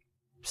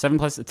 7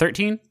 plus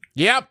 13?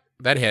 Yep,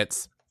 that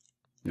hits.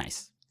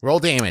 Nice. Roll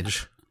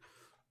damage.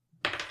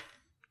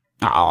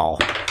 Oh.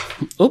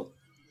 Oop.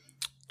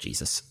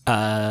 Jesus. What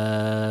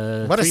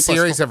a 3 plus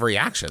series 4. of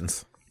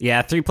reactions.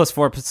 Yeah, 3 plus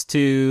 4 plus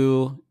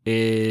 2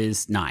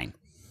 is 9.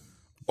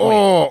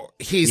 Oh,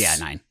 he's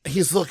 9.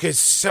 He's looking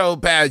so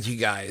bad, you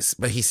guys,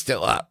 but he's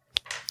still up.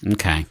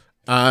 Okay.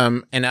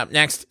 And up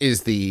next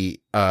is the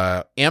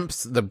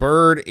imps. The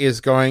bird is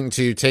going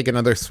to take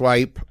another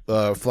swipe,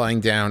 flying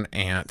down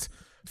at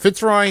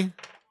Fitzroy.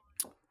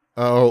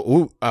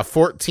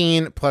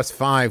 14 plus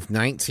 5,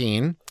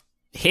 19.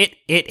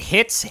 It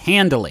hits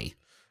handily.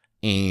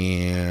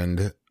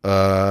 And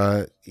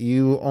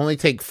you only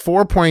take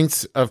 4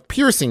 points of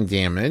piercing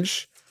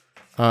damage.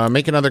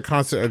 Make another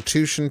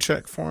constitution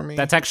check for me.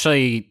 That's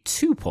actually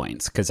 2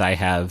 points because I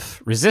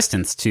have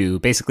resistance to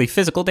basically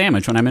physical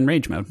damage when I'm in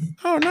rage mode.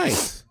 Oh,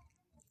 nice.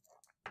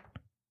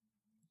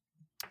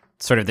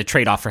 Sort of the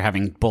trade-off for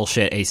having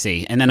bullshit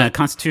AC. And then a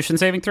constitution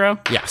saving throw?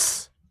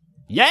 Yes.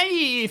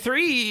 Yay!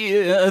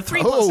 3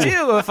 plus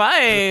 2,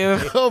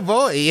 5. Oh,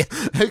 boy.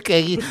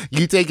 Okay,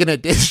 you take an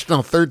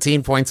additional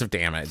 13 points of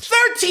damage.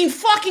 13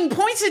 fucking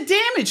points of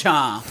damage,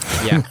 huh?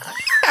 Yeah.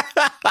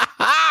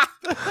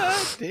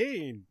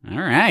 All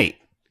right.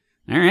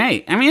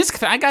 I mean,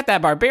 I got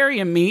that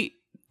barbarian meat,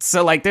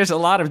 so like, there's a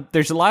lot of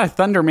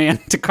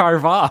Thunderman to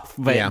carve off.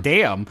 But Yeah.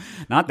 damn,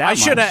 not that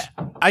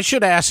much. I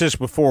should ask this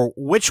before.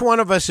 Which one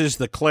of us is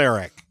the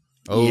cleric?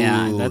 Oh,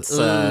 Yeah, that's,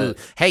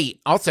 Hey,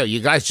 also, you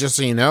guys, just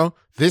so you know,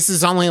 this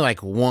is only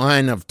like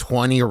one of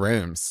 20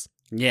 rooms.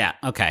 Yeah.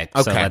 Okay.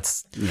 Okay. So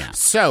let's. Yeah.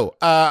 So,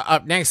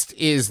 up next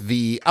is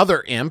the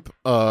other imp,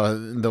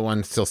 the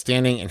one still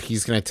standing, and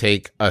he's going to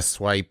take a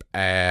swipe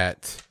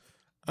at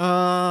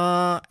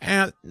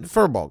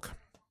Furbolg.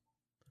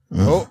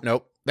 Oh,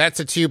 nope. That's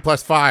a 2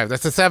 plus 5.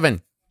 That's a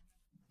 7.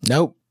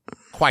 Nope.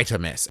 Quite a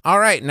miss. All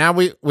right, now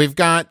we've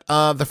got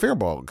the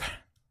Furbolg.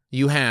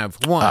 You have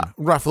one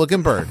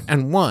rough-looking bird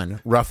and one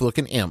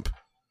rough-looking imp.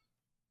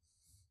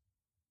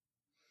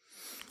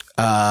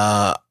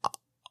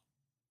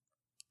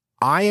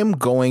 I am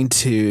going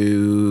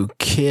to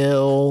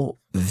kill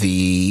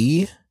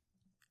the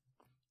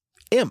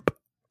imp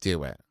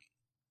Do it.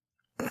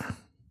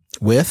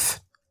 with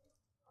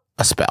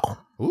a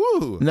spell.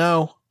 Ooh.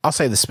 No, I'll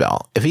say the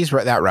spell. If he's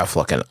that rough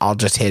looking, I'll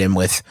just hit him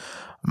with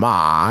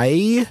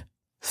my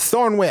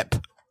Thorn Whip.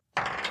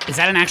 Is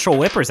that an actual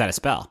whip or is that a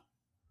spell?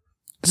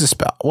 It's a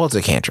spell. Well, it's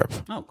a cantrip.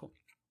 Oh, cool.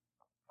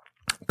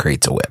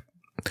 Creates a whip.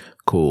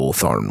 Cool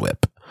Thorn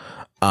Whip.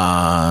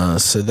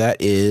 So that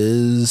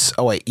is.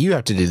 Oh wait, you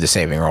have to do the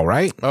saving roll,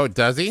 right? Oh,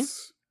 does he?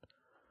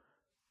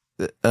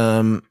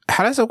 How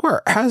does it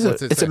work? How does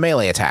What's it? it It's say? a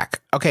melee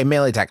attack. Okay,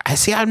 melee attack. I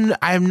see. I've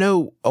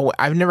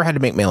never had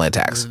to make melee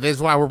attacks. This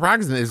is why we're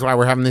practicing. This is why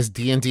we're having this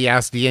D&D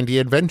Ask D&D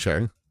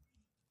adventure.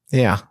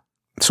 Yeah.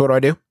 So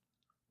what do?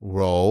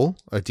 Roll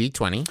a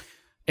D20.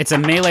 It's a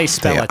melee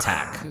spell Yeah.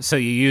 attack, so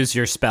you use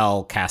your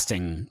spell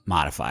casting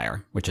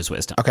modifier, which is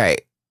wisdom. Okay.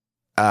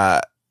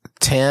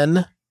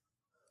 10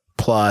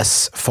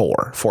 plus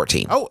 4,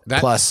 14. Oh,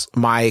 that Plus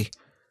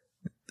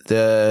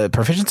the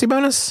proficiency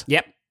bonus?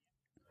 Yep.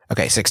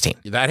 Okay, 16.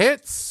 that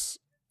hits.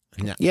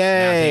 No,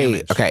 Yay. not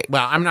damage. Okay.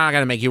 Well, I'm not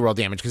going to make you roll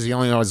damage because he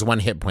only has 1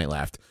 hit point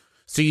left.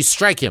 So you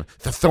strike him.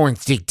 The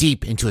thorns dig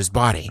deep into his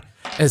body.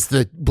 As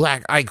the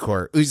black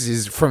ichor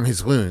oozes from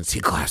his wounds, he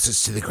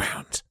collapses to the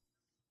ground.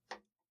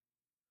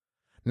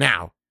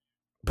 Now,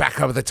 back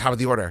up at the top of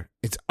the order,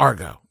 it's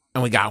Argo.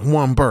 And we got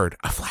one bird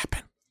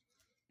a-flapping.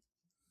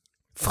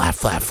 Flap,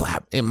 flap,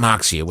 flap. It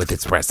mocks you with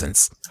its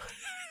presence.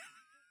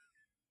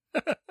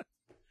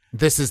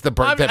 This is the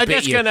bird that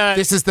bit you.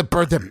 This is the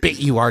bird that bit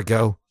you,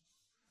 Argo.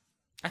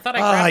 I thought I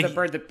grabbed the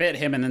bird that bit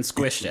him and then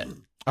squished it.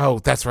 Oh,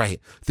 that's right.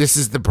 This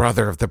is the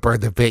brother of the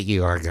bird that bit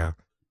you, Argo.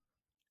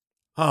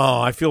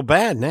 Oh, I feel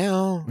bad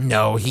now.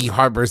 No, he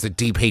harbors a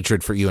deep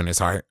hatred for you in his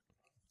heart.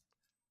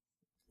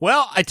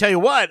 Well, I tell you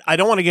what, I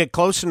don't want to get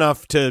close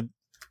enough to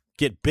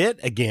get bit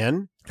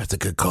again. That's a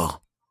good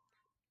call.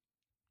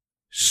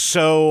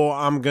 So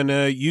I'm going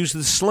to use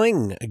the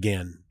sling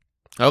again.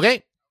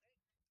 Okay.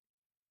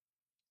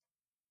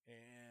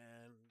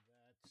 And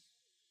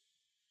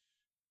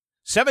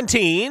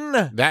 17.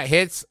 That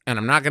hits, and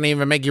I'm not going to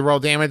even make you roll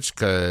damage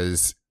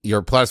because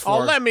you're +4. Oh,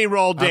 let me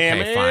roll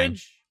damage. Okay, fine.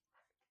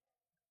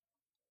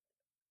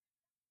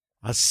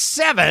 A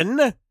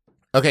 7.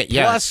 Okay,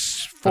 yeah.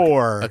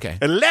 +4. Okay.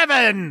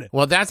 11.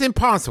 Well, that's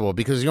impossible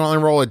because you only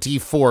roll a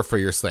d4 for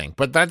your sling.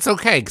 But that's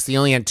okay because he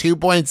only had 2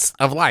 points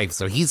of life,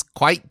 so he's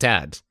quite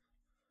dead.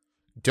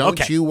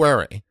 Don't you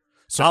worry.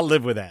 So I'll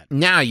live with that.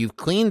 Now you've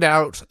cleaned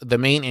out the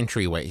main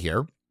entryway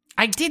here.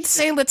 I did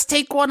say let's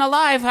take one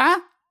alive, huh?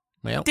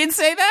 Well, Did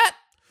say that?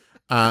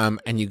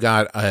 and you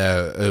got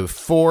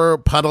 4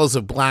 puddles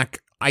of black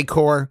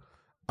ichor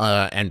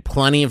and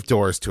plenty of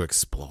doors to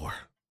explore.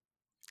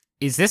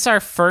 Is this our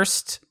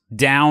first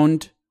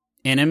downed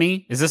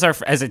enemy? Is this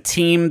as a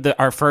team,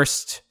 our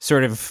first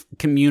sort of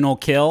communal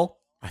kill?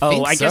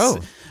 I guess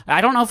I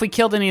don't know if we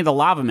killed any of the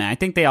lava men. I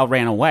think they all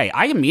ran away.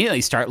 I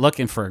immediately start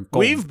looking for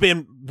gold. We've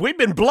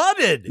been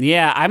blooded.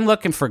 Yeah, I'm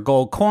looking for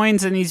gold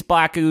coins in these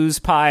black ooze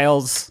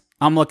piles.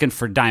 I'm looking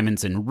for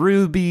diamonds and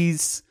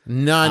rubies.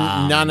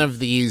 None of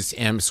these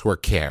imps were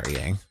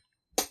carrying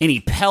any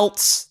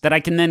pelts that I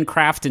can then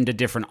craft into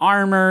different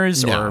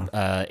armors No.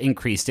 or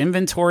increased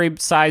inventory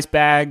size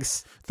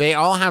bags. They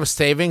all have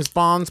savings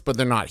bonds, but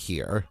they're not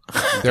here.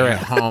 They're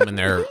at home in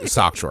their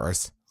sock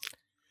drawers.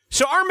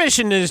 So our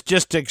mission is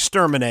just to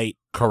exterminate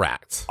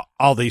Correct.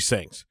 all these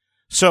things.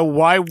 So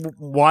why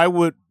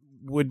would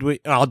we?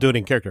 I'll do it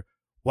in character.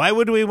 Why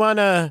would we want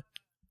to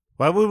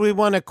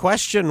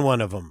question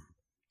one of them?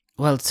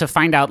 Well, to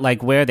find out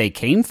like where they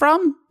came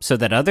from so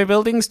that other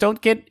buildings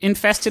don't get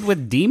infested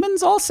with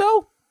demons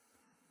also?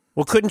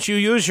 Well, couldn't you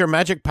use your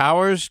magic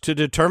powers to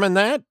determine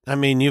that? I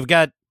mean, you've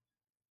got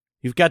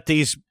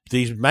these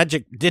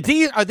magic.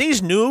 Are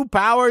these new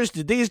powers?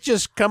 Did these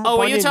just come? Oh,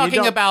 upon are you and talking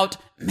don't- about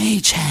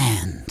Mage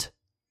Hand?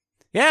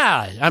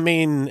 Yeah, I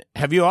mean,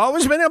 have you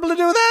always been able to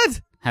do that?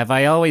 Have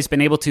I always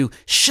been able to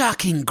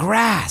shocking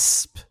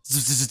grasp?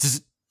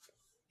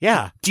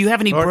 Yeah. Do you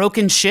have any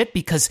broken shit?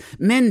 Because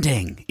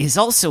mending is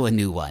also a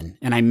new one.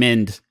 And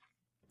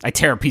I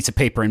tear a piece of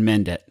paper and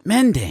mend it.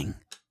 Mending.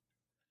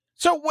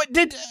 So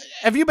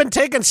have you been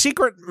taking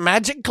secret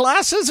magic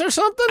classes or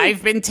something?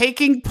 I've been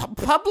taking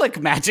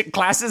public magic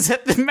classes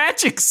at the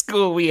magic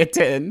school we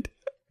attend.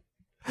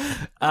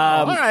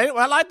 All right.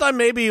 Well, I thought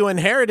maybe you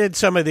inherited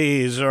some of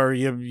these, or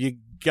you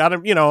got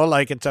them.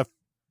 Like it's a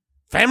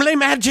family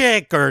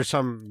magic or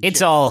some.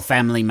 It's all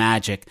family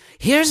magic.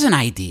 Here's an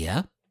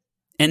idea,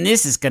 and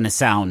this is going to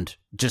sound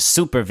just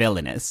super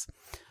villainous,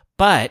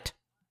 but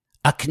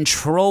a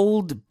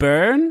controlled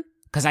burn,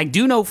 because I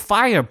do know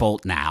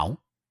Firebolt now.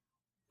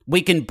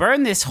 We can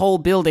burn this whole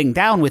building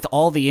down with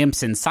all the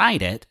imps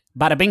inside it.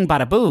 Bada bing,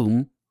 bada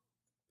boom.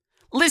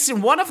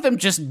 Listen, one of them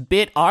just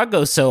bit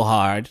Argo so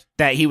hard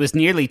that he was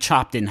nearly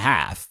chopped in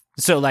half.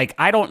 So,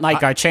 I don't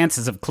like our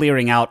chances of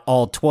clearing out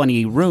all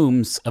 20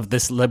 rooms of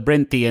this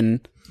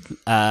labyrinthian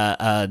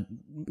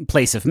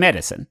place of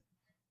medicine.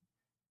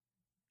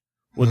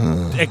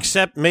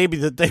 Except maybe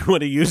that they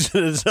would have used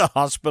it as a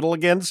hospital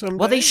again someday.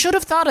 Well, they should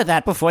have thought of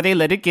that before they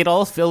let it get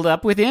all filled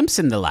up with imps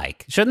and the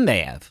like. Shouldn't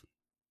they have?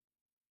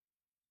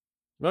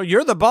 Well,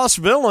 you're the boss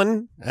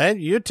villain, and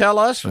you tell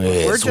us.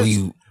 Yes,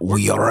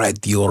 we are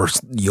at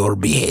your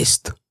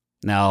behest.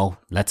 No,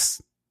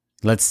 let's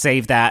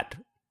save that.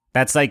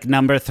 That's like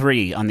number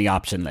 3 on the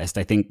option list.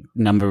 I think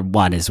number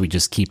 1 is we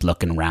just keep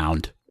looking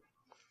around.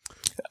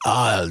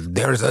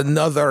 There's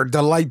another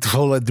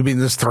delightful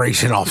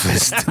administration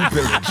office to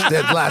village.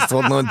 That last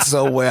one went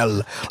so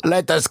well.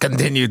 Let us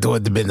continue to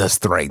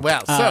administrate.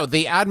 Well, so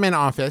the admin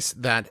office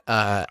that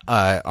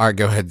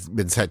Argo had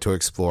been set to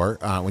explore,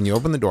 when you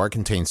open the door,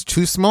 contains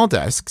 2 small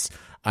desks.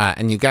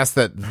 And you guess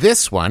that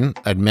this one,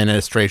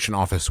 Administration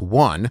Office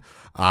 1,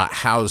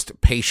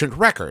 housed patient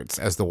records,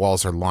 as the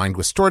walls are lined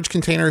with storage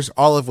containers,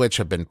 all of which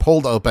have been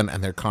pulled open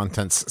and their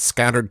contents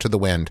scattered to the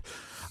wind.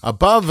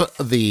 Above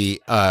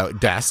the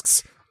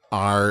desks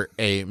are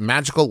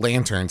magical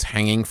lanterns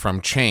hanging from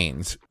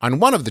chains. On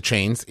one of the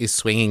chains is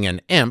swinging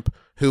an imp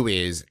who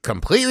is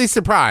completely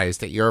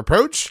surprised at your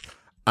approach.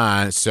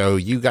 So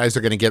you guys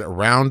are going to get a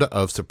round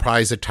of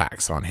surprise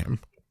attacks on him.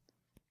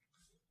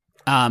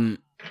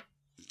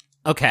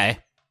 Okay.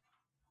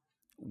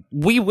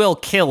 We will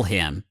kill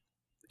him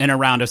in a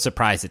round of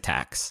surprise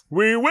attacks.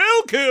 We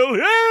will kill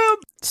him.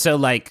 So,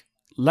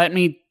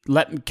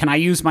 can I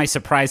use my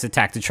surprise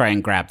attack to try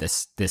and grab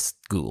this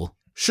ghoul?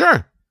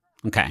 Sure.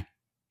 Okay.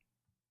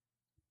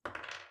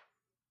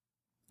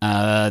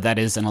 That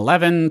is an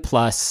 11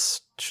 plus.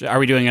 Are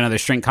we doing another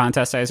strength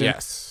contest, I assume?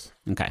 Yes.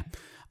 Okay.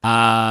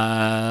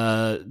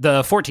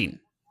 The 14.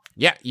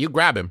 Yeah, you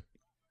grab him.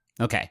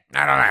 Okay.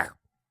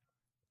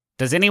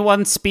 Does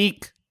anyone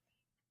speak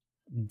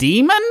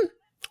demon?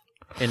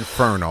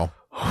 Infernal.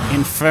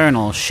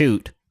 Infernal,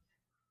 shoot.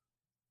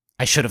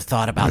 I should have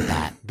thought about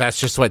that. That's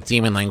just what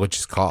demon language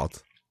is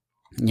called.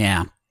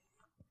 Yeah.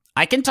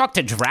 I can talk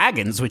to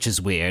dragons, which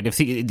is weird.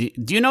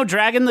 Do you know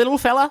dragon, little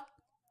fella?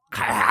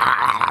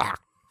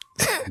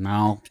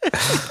 No.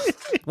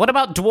 What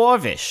about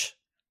dwarvish?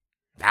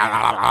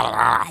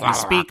 You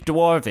speak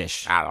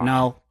dwarvish.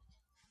 No.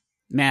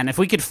 Man, if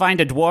we could find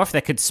a dwarf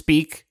that could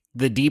speak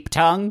the deep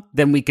tongue,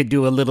 then we could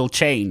do a little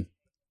chain,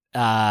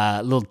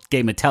 little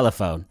game of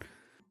telephone.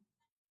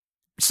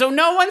 So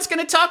no one's going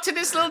to talk to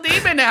this little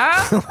demon,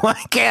 huh?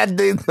 Why can't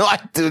they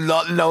not do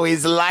not know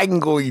his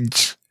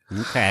language?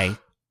 Okay.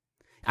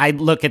 I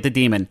look at the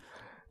demon.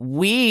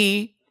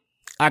 We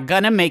are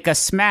going to make a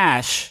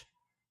smash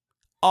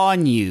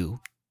on you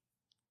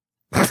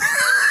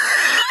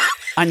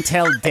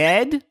until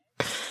dead.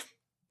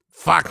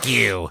 Fuck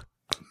you.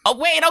 Oh,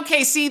 wait,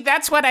 okay, see,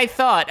 that's what I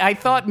thought. I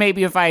thought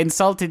maybe if I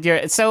insulted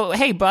your... So,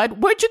 hey,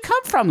 bud, where'd you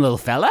come from, little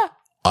fella?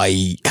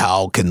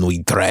 How can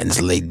we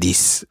translate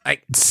this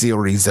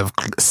series of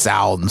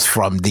sounds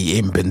from the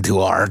imp into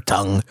our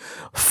tongue?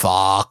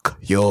 Fuck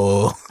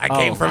you. I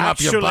came from up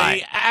your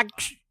butt.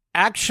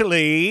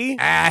 Actually,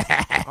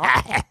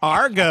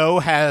 Argo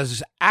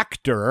has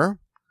actor,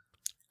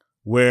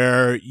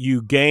 where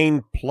you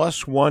gain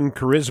 +1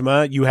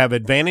 charisma. You have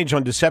advantage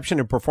on deception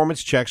and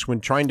performance checks when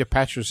trying to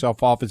pass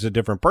yourself off as a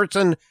different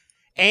person.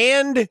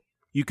 And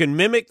you can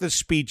mimic the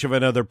speech of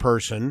another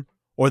person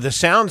or the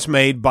sounds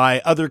made by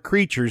other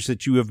creatures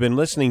that you have been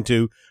listening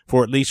to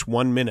for at least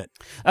 1 minute.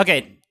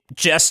 Okay,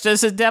 just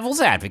as a devil's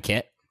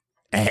advocate,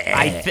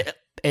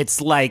 it's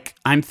like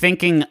I'm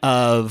thinking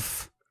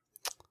of,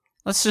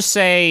 let's just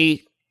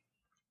say,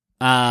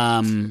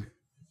 Martin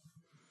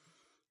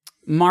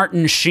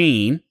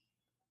Sheen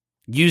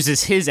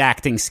uses his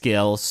acting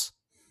skills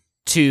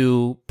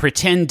to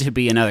pretend to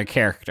be another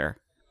character,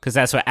 because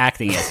that's what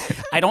acting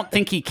is. I don't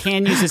think he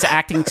can use his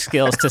acting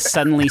skills to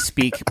suddenly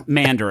speak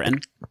Mandarin.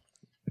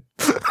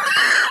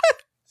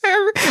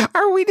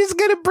 Are we just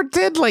going to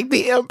pretend like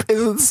the imp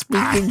isn't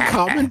speaking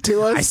common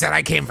to us? I said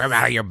I came from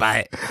out of your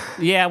butt.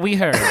 Yeah, we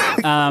heard.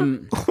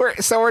 We're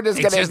just going to It's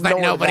just that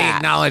ignore nobody that.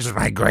 acknowledged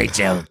my great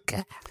joke.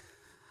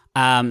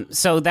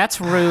 So that's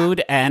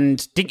rude.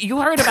 And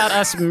you heard about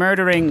us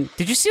murdering?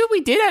 Did you see what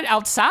we did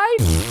outside?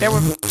 There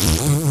were.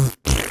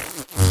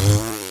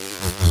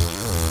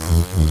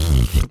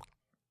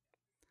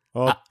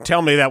 Oh,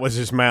 tell me that was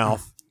his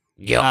mouth.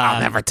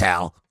 I'll never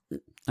tell.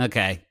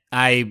 Okay,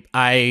 I'm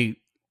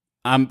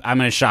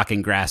gonna shock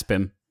and grasp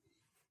him,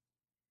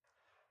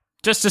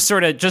 just to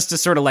sort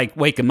of like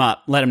wake him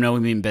up, let him know we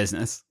mean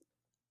business.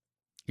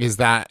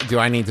 Do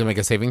I need to make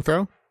a saving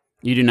throw?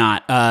 You do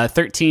not.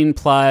 13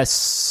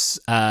 plus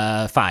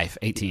 5,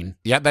 18.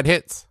 Yeah, that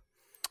hits.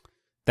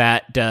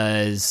 That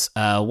does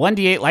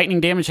 1d8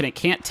 lightning damage, and it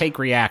can't take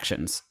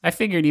reactions. I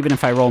figured even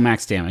if I roll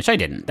max damage, I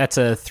didn't. That's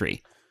a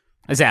 3.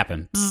 I zap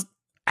him. Bzz.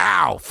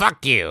 Ow,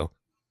 fuck you.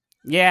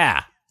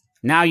 Yeah.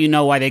 Now you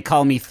know why they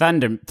call me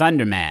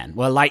Thunderman.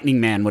 Well, Lightning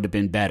Man would have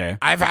been better.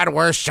 I've had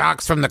worse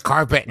shocks from the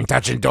carpet and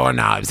touching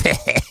doorknobs.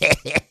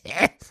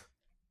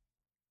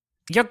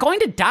 You're going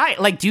to die.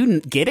 Like, do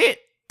you get it?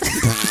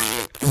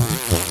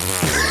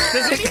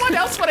 Does anyone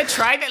else want to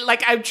try that?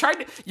 Like, I'm trying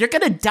to... You're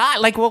going to die.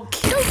 Like, we'll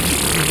kill you.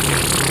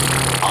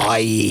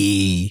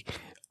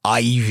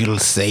 I will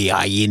say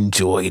I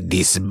enjoyed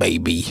this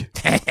baby.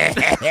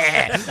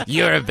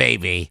 You're a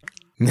baby.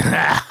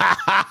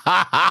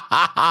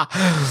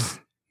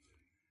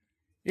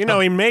 You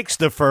know, he makes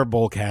the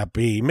Furbolg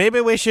happy.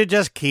 Maybe we should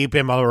just keep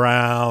him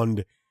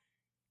around.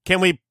 Can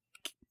we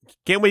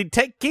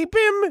keep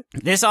him?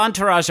 This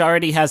entourage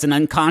already has an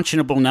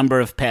unconscionable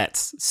number of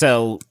pets.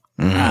 So,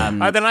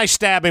 Then I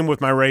stab him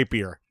with my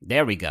rapier.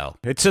 There we go.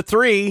 It's a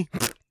 3.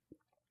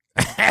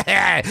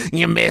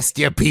 You missed,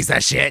 you piece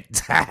of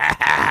shit.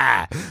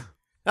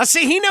 Now,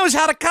 see, he knows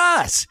how to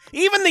cuss.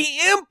 Even the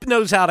imp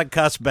knows how to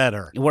cuss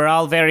better. We're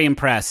all very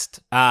impressed.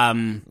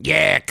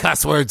 Yeah,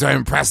 cuss words are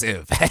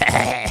impressive.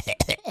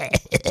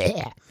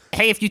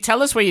 Hey, if you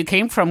tell us where you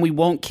came from, we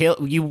won't kill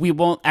you. We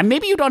won't. And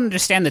maybe you don't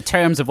understand the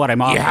terms of what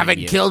I'm offering. You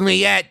haven't killed me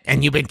yet,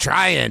 and you've been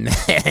trying.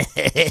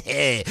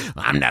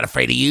 I'm not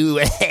afraid of you.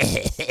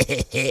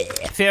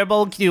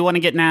 Firbolg, do you want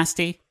to get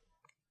nasty?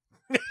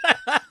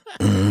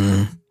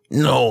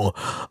 No,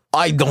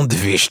 I don't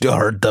wish to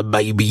hurt the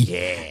baby.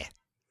 Yeah.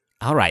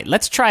 All right,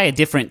 let's try a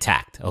different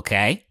tact,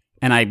 okay?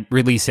 And I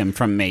release him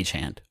from Mage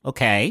Hand.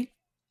 Okay.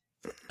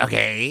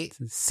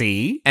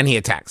 See? And he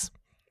attacks.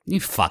 You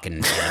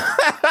fucking...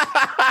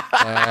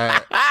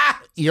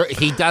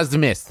 He does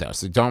miss, though,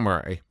 so don't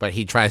worry. But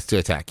he tries to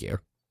attack you.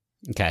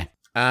 Okay.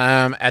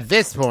 At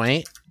this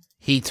point,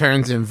 he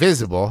turns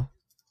invisible.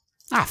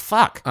 Ah,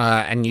 fuck.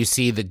 And you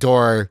see the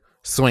door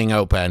swing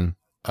open,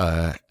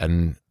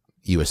 and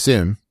you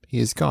assume he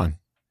is gone.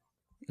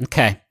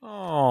 Okay.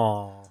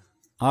 Oh.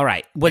 All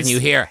right. When you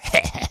hear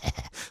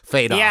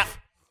fade off.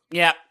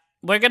 Yeah.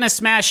 We're going to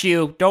smash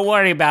you. Don't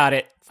worry about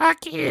it.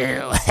 Fuck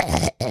you.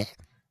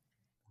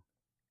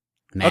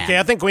 Man. Okay,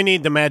 I think we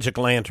need the magic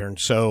lantern.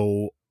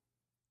 So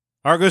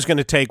Argo's going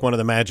to take one of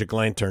the magic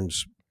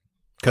lanterns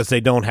because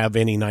they don't have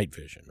any night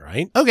vision,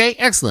 right? Okay,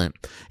 excellent.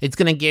 It's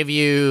going to give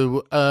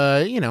you,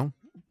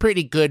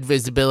 pretty good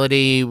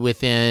visibility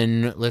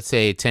within, let's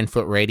say, a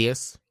 10-foot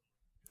radius.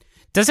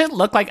 Does it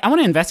look like... I want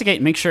to investigate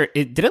and make sure...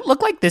 did it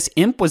look like this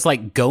imp was,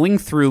 like, going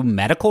through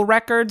medical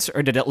records,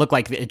 or did it look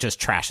like it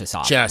just trashes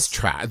off? Just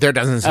trash. There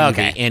doesn't seem to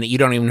be any... You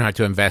don't even have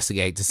to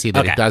investigate to see that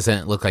Okay. it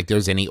doesn't look like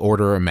there's any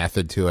order or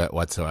method to it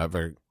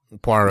whatsoever.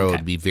 Poirot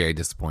would be very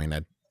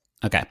disappointed.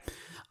 Okay.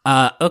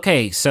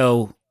 Okay,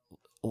 so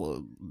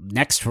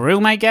next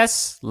room, I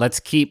guess. Let's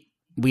keep...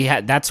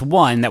 That's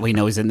one that we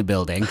know is in the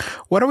building.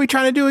 What are we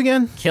trying to do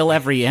again? Kill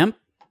every imp.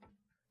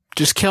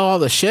 Just kill all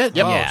the shit?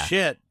 Yep. Oh, Yeah.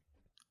 shit.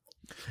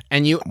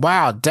 And you...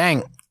 Wow,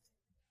 dang.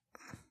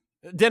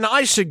 Then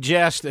I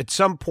suggest at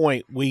some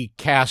point we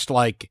cast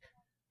like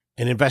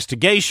an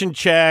investigation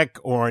check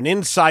or an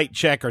insight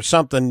check or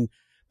something,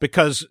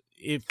 because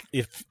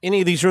if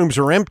any of these rooms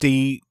are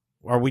empty,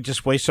 are we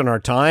just wasting our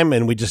time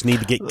and we just need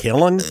to get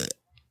killing?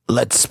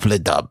 Let's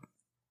split up.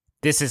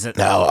 This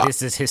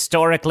is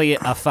historically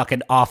a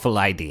fucking awful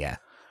idea.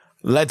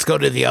 Let's go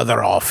to the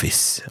other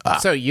office.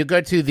 So you go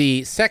to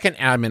the second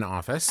admin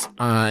office,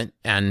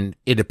 and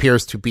it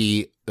appears to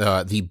be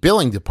the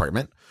billing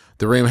department.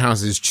 The room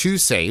houses 2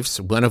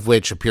 safes, one of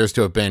which appears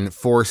to have been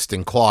forced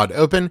and clawed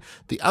open.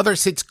 The other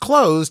sits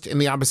closed in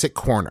the opposite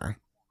corner.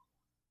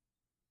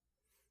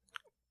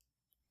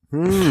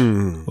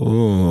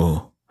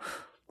 Ooh.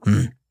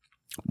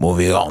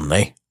 Moving on,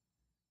 eh?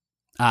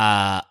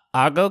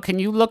 Argo, can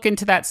you look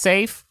into that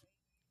safe?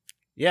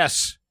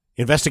 Yes.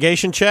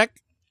 Investigation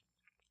check?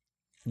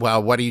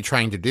 Well, what are you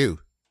trying to do?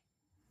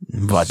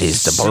 What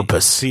is the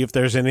purpose? See if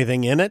there's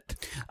anything in it?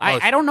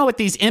 I don't know what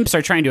these imps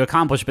are trying to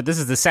accomplish, but this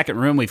is the second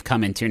room we've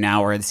come into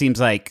now where it seems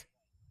like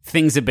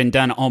things have been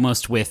done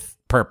almost with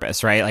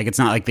purpose, right? Like, it's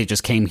not like they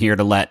just came here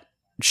to let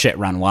shit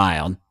run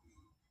wild.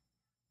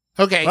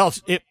 Okay. Well,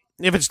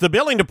 if it's the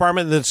billing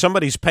department, then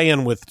somebody's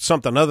paying with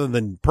something other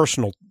than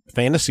personal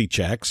fantasy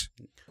checks.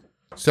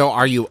 So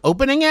are you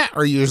opening it,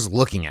 or are you just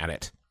looking at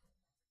it?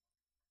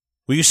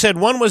 Well, you said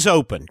one was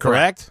open,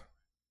 correct?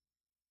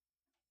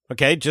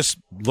 Okay, just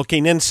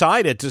looking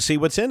inside it to see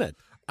what's in it.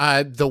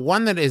 The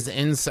one that is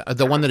inside,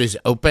 the one that is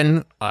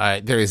open,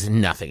 there is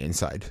nothing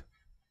inside.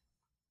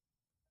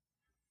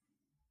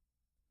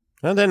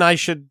 Well, then I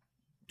should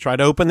try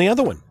to open the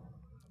other one.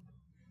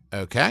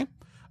 Okay.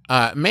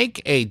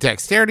 Make a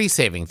dexterity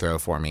saving throw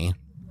for me.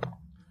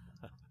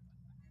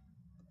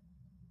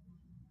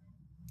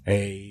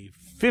 A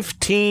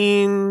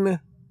 15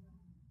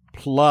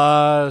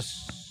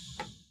 plus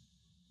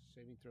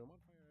saving throw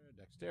modifier,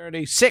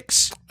 dexterity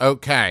 6.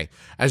 Okay.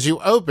 As you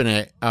open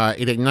it,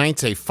 it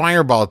ignites a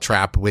fireball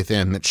trap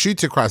within that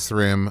shoots across the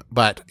room,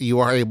 but you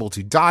are able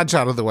to dodge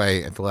out of the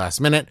way at the last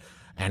minute,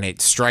 and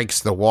it strikes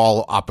the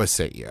wall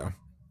opposite you.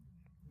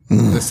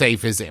 The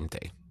safe is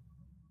empty.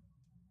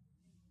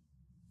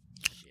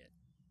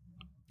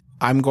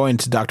 I'm going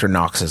to Dr.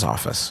 Knox's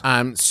office.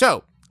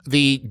 So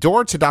the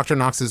door to Dr.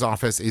 Knox's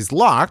office is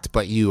locked,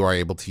 but you are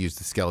able to use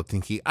the skeleton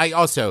key. I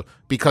also,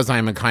 because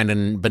I'm a kind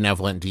of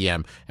benevolent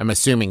DM, am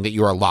assuming that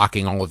you are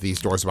locking all of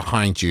these doors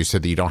behind you so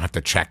that you don't have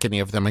to check any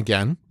of them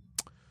again.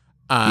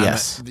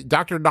 Yes.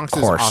 Dr. Knox's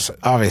Of course,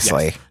 office.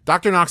 obviously. Yes.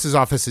 Dr. Knox's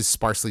office is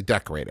sparsely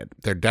decorated.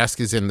 Their desk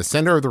is in the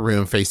center of the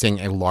room facing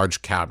a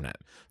large cabinet.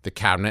 The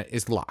cabinet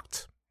is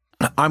locked.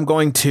 I'm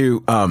going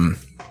to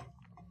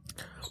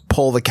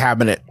pull the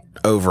cabinet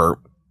over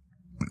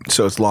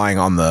so it's lying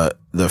on the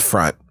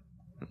front.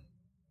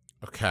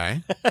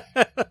 Okay.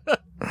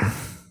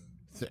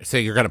 So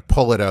you're going to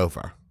pull it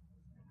over.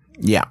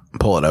 Yeah,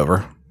 pull it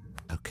over.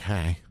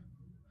 Okay.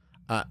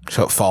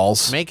 So it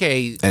falls Make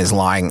a... and is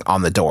lying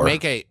on the door.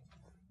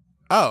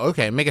 Oh,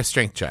 okay. Make a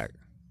strength check.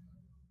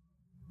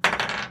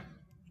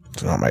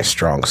 It's not my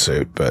strong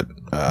suit, but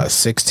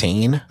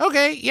 16.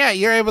 Okay, yeah,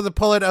 you're able to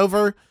pull it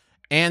over,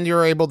 and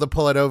you're able to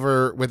pull it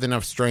over with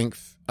enough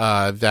strength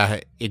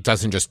that it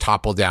doesn't just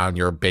topple down.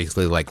 You're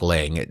basically like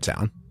laying it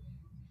down.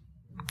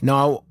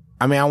 No,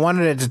 I mean, I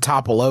wanted it to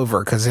topple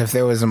over because if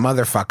there was a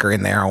motherfucker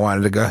in there, I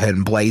wanted to go ahead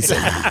and blaze it.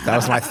 That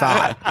was my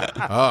thought.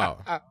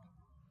 Oh,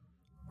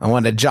 I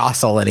wanted to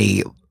jostle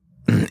any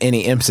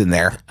imps in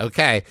there.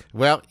 okay.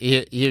 Well,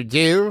 you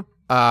do,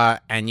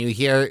 and you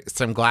hear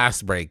some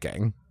glass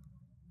breaking.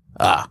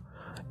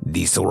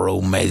 This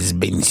room has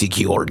been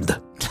secured.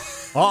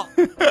 Oh.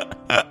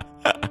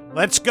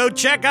 Let's go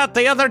check out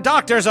the other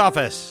doctor's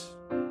office.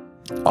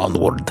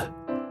 Onward.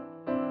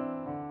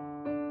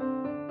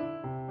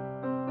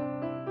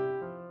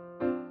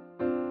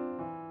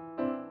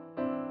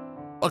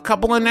 A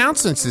couple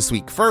announcements this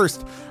week.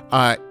 First,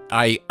 I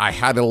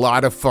had a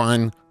lot of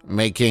fun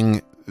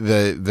making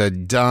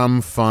the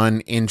dumb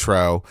fun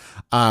intro.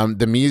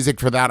 The music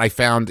for that I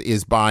found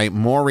is by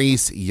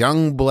Maurice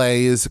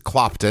Youngblaze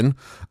Clopton.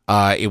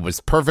 It was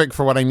perfect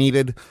for what I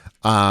needed.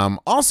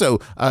 Also,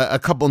 a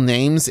couple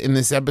names in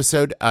this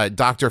episode.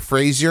 Dr.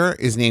 Frazier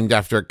is named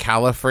after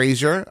Calla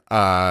Frazier,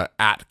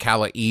 at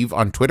Calla Eve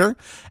on Twitter.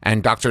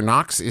 And Dr.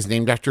 Knox is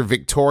named after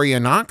Victoria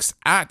Knox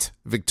at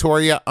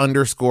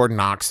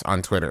Victoria_Knox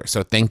on Twitter.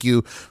 So thank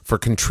you for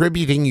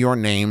contributing your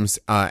names.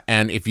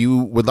 And if you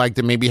would like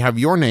to maybe have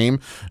your name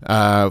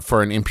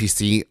for an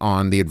NPC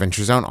on the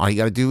Adventure Zone, all you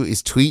got to do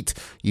is tweet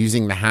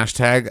using the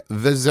hashtag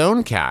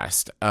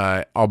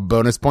TheZonecast. All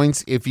bonus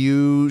points if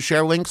you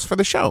share links for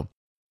the show.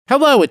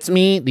 Hello, it's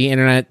me, the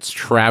internet's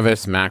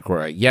Travis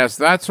McElroy. Yes,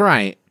 that's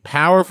right.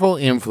 Powerful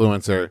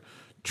influencer,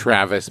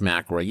 Travis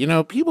McElroy. You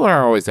know, people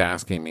are always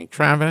asking me,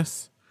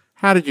 Travis,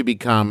 How did you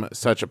become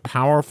such a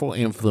powerful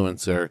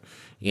influencer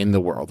in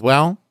the world?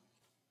 Well,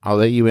 I'll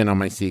let you in on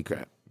my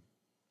secret.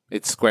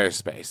 It's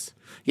Squarespace.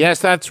 Yes,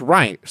 that's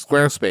right.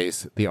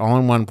 Squarespace, the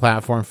all-in-one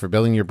platform for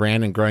building your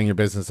brand and growing your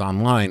business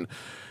online.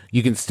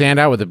 You can stand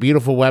out with a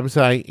beautiful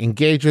website,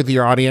 engage with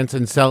your audience,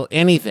 and sell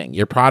anything,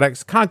 your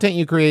products, content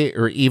you create,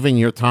 or even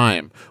your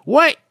time.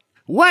 What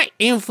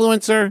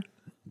influencer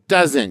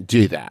doesn't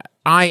do that?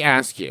 I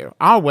ask you.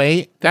 I'll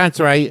wait. That's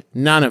right.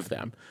 None of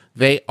them.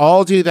 They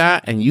all do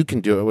that, and you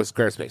can do it with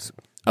Squarespace.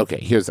 Okay,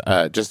 here's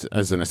just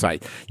as an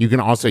aside. You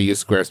can also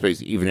use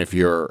Squarespace even if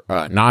you're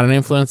not an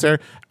influencer,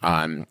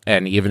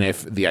 and even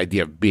if the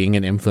idea of being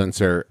an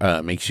influencer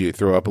makes you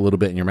throw up a little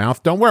bit in your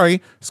mouth. Don't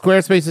worry,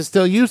 Squarespace is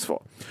still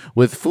useful.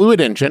 With Fluid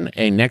Engine,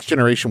 a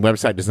next-generation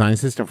website design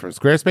system from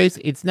Squarespace,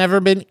 it's never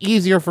been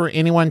easier for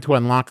anyone to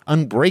unlock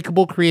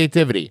unbreakable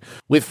creativity.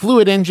 With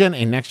Fluid Engine,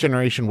 a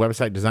next-generation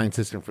website design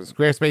system from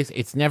Squarespace,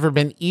 it's never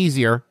been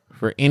easier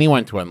for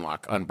anyone to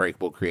unlock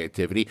unbreakable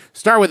creativity.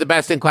 Start with a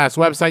best-in-class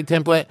website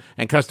template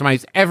and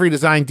customize every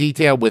design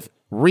detail with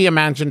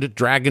reimagined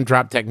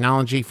drag-and-drop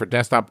technology for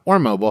desktop or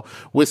mobile.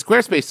 With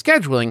Squarespace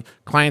scheduling,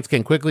 clients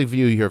can quickly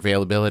view your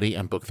availability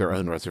and book their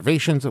own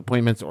reservations,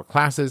 appointments, or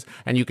classes,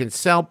 and you can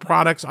sell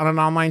products on an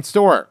online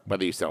store.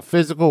 Whether you sell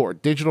physical or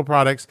digital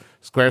products,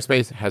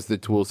 Squarespace has the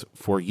tools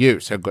for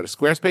you. So go to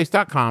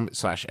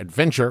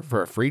squarespace.com/adventure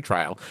for a free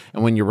trial,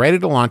 and when you're ready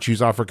to launch,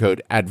 use offer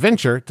code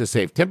ADVENTURE to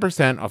save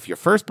 10% off your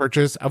first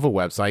purchase of a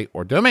website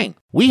or domain.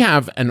 We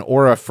have an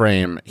Aura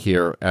frame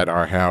here at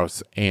our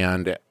house,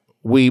 and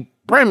we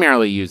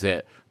primarily use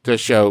it to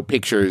show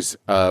pictures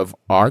of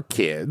our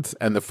kids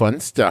and the fun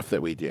stuff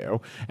that we do.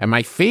 And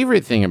my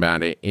favorite thing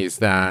about it is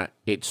that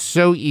it's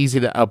so easy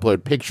to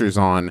upload pictures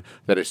on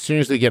that as soon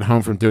as we get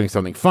home from doing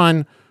something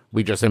fun,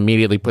 we just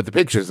immediately put the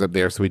pictures up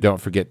there so we don't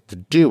forget to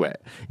do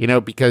it. You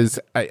know, because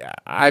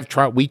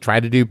we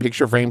tried to do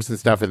picture frames and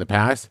stuff in the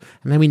past,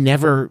 and then we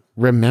never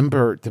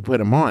remember to put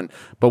them on.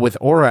 But with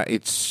Aura,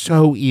 it's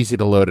so easy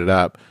to load it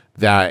up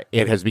that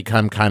it has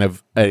become kind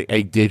of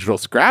a digital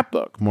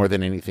scrapbook more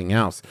than anything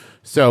else.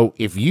 So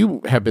if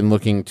you have been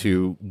looking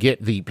to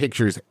get the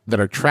pictures that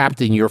are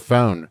trapped in your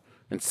phone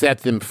and set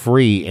them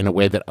free in a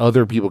way that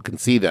other people can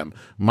see them,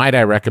 might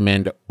I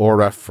recommend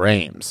Aura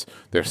Frames.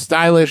 They're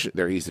stylish,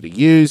 they're easy to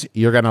use,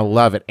 you're going to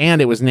love it.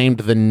 And it was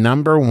named the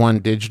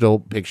 #1 digital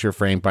picture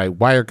frame by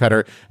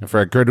Wirecutter, and for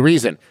a good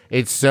reason.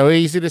 It's so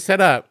easy to set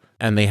up,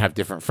 and they have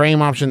different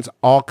frame options,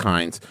 all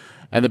kinds.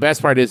 And the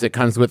best part is it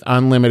comes with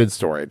unlimited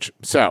storage.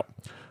 So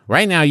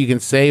right now you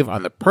can save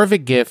on the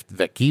perfect gift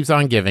that keeps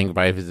on giving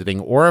by visiting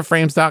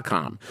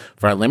auraframes.com.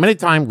 For a limited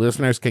time,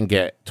 listeners can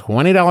get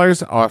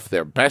 $20 off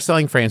their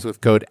best-selling frames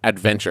with code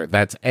ADVENTURE.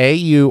 That's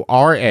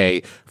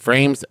AURA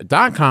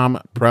frames.com,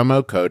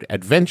 promo code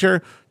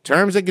ADVENTURE.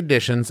 Terms and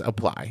conditions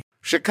apply.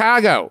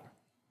 Chicago,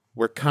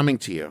 we're coming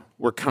to you.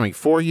 We're coming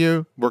for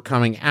you. We're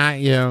coming at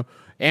you.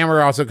 And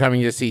we're also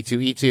coming to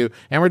C2E2,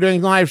 and we're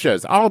doing live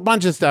shows, all a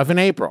bunch of stuff in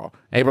April.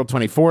 April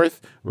 24th,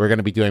 we're going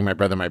to be doing My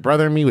Brother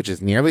and Me, which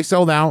is nearly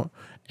sold out,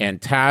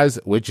 and Taz,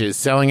 which is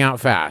selling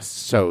out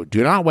fast. So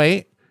do not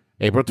wait.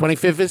 April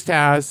 25th is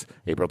Taz.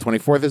 April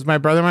 24th is My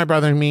Brother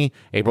and Me.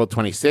 April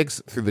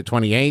 26th through the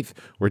 28th,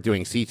 we're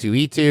doing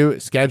C2E2,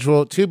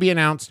 schedule to be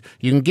announced.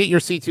 You can get your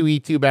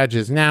C2E2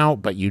 badges now,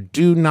 but you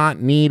do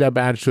not need a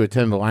badge to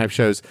attend the live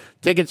shows.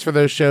 Tickets for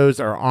those shows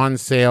are on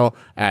sale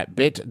at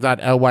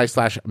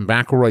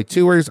bit.ly/McElroy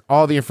Tours.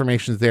 All the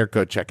information's there.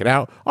 Go check it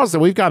out. Also,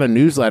 we've got a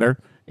newsletter.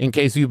 In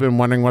case you've been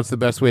wondering what's the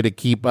best way to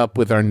keep up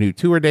with our new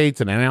tour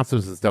dates and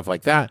announcements and stuff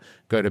like that,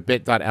 go to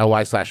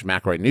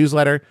bit.ly/McElroy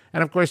newsletter.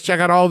 And of course, check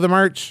out all of the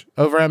merch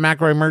over at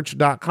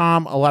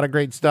McElroymerch.com. A lot of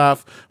great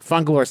stuff.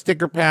 Fun Galore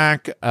sticker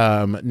pack,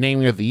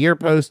 Naming of the Year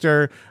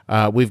poster.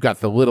 We've got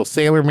the little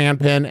Sailor Man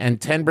pin, and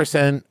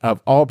 10%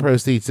 of all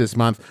proceeds this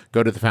month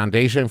go to the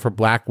Foundation for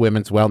Black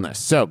Women's Wellness.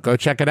 So go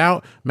check it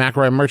out,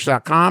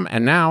 McElroymerch.com.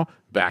 And now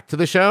back to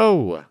the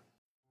show.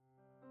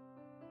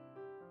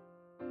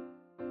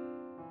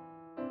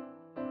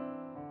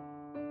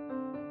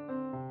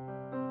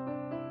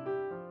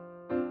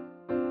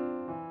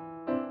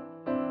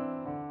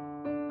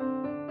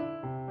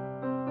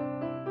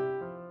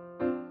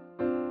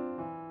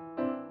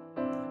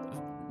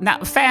 Now,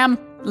 fam,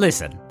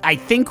 listen, I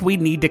think we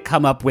need to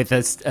come up with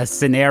a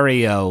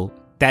scenario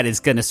that is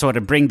going to sort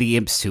of bring the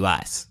imps to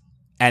us.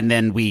 And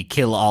then we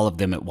kill all of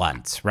them at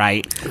once,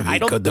 right? We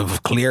could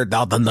have cleared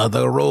out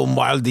another room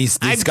while these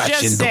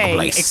discussions took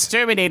place.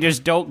 Exterminators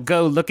don't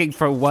go looking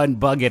for one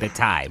bug at a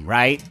time,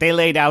 right? They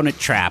lay down a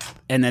trap,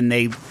 and then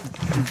they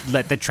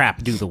let the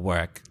trap do the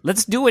work.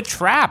 Let's do a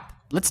trap.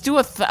 Let's do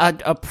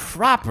a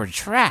proper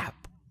trap.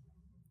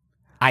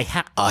 I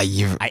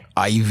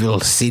will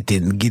sit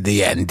in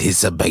the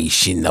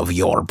anticipation of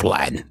your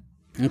plan.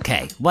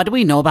 Okay, what do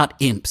we know about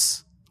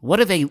imps? What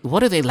do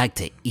they like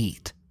to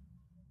eat?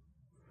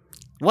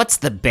 What's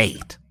the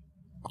bait?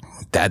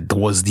 That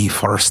was the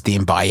first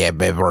imp I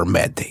have ever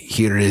met.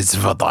 Here is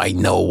what I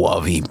know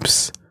of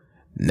imps.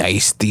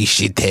 Nasty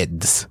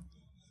shitheads.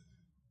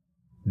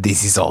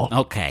 This is all.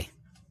 Okay.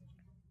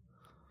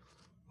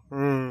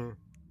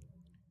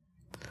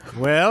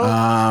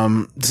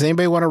 Well, does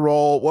anybody want to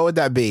roll? What would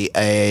that be?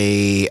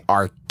 A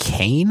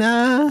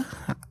Arcana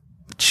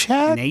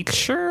check?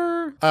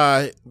 Nature?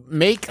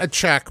 Make a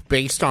check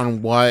based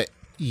on what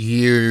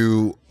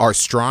you are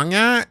strong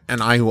at,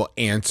 and I will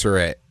answer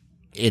it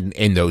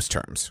in those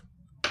terms.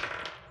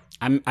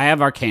 I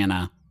have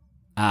Arcana,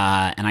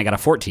 and I got a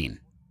 14.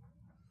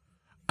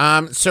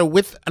 So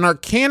with an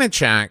Arcana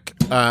check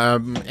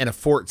and a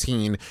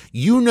 14,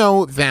 you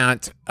know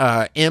that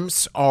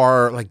imps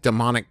are like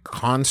demonic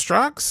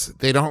constructs.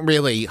 They don't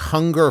really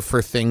hunger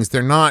for things.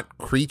 They're not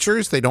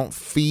creatures. They don't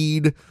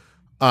feed.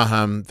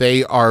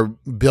 They are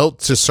built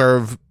to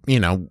serve,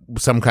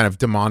 some kind of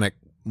demonic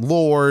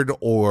lord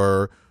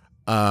or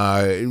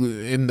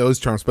in those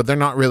terms, but they're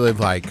not really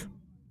like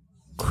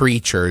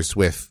creatures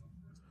with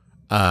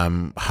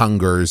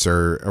hungers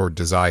or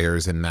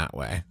desires in that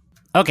way.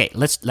 Okay,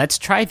 let's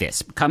try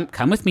this.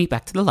 Come with me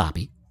back to the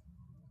lobby.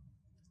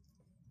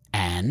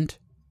 And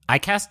I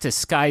cast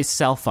Disguise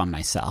Self on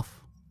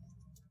myself.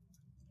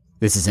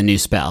 This is a new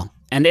spell.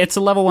 And it's a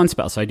level 1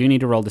 spell, so I do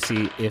need to roll to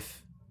see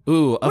if...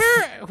 Ooh,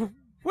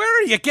 where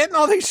are you getting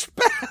all these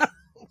spells?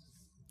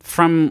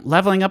 From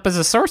leveling up as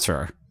a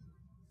sorcerer.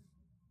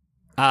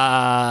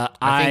 I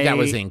think that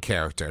was in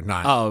character,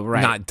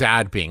 not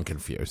Dad being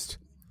confused.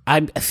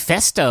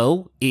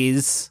 Festo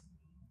is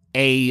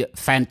a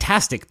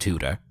fantastic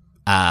tutor.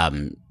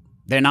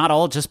 They're not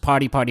all just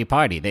party.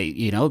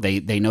 They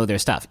know their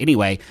stuff.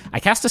 Anyway, I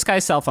cast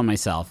Disguise Self on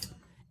myself,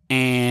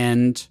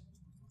 and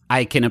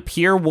I can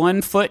appear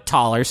 1 foot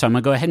taller, so I'm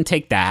going to go ahead and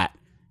take that.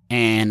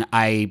 And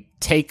I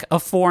take a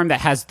form that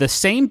has the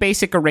same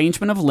basic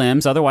arrangement of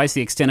limbs, otherwise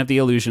the extent of the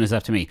illusion is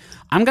up to me.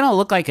 I'm going to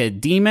look like a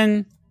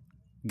demon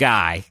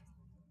guy,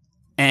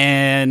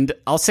 and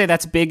I'll say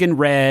that's big and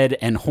red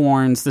and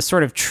horns, the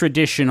sort of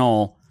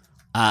traditional,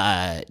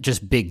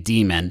 just big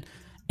demon.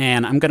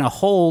 And I'm going to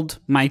hold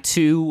my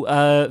 2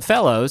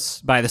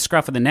 fellows by the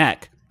scruff of the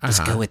neck.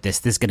 Just go with this.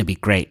 This is going to be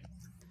great.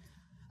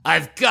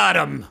 I've got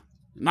 'em.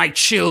 My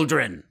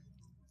children.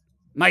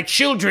 My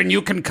children,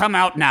 you can come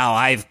out now.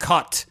 I've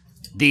caught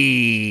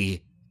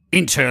the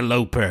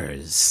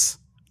interlopers.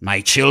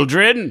 My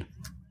children.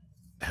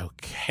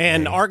 Okay.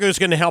 And Argo's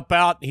going to help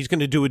out. He's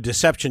going to do a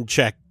deception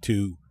check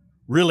to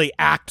really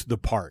act the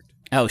part.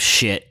 Oh,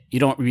 shit.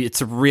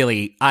 It's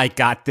really, I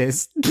got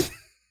this.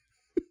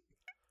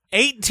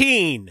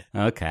 18.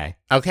 Okay.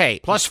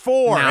 Plus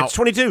 4. Now, That's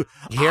 22.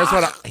 Here's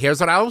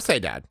what I will say,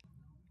 Dad.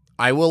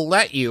 I will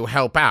let you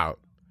help out,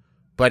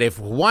 but if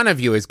one of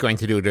you is going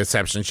to do a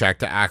deception check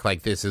to act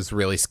like this is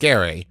really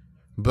scary,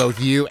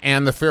 both you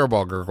and the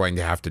Firbolg are going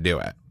to have to do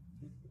it.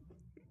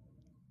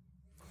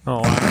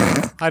 Oh,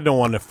 I don't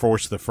want to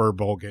force the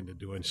Firbolg into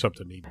doing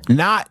something he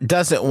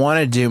doesn't want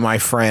to do, my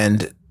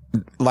friend.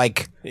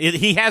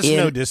 He has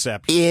no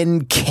deception.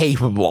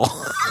 Incapable.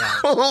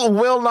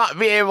 Will not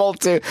be able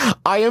to.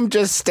 I am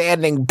just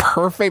standing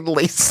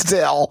perfectly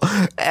still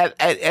at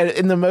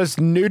in the most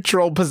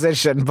neutral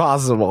position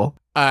possible.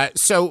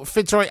 So,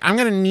 Fitzroy, I'm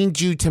going to need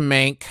you to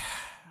make...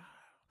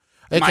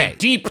 Okay. My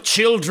deep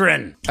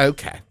children.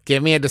 Okay.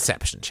 Give me a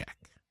deception check.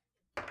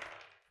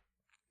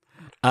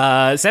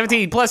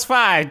 17 plus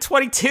 5,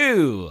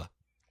 22.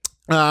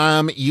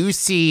 You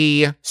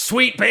see...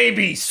 Sweet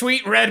babies,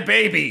 sweet red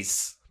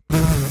babies.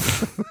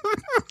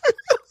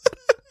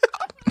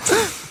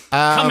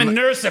 Come and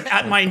nurse them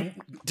at my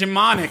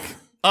demonic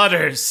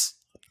udders.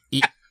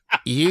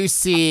 You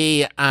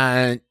see,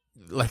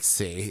 let's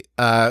see,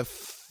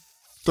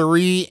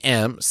 3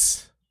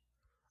 imps,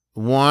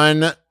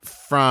 1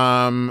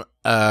 from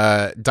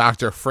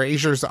Dr.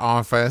 Fraser's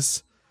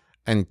office,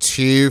 and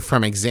 2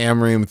 from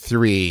exam room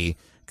 3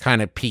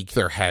 kind of peek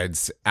their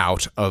heads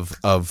out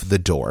of the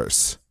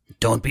doors.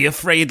 Don't be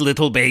afraid,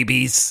 little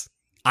babies.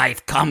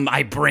 I've come,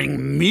 I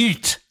bring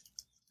meat.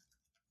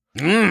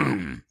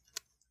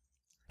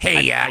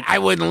 Hey, I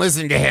wouldn't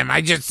listen to him.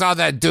 I just saw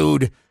that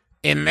dude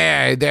in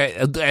there.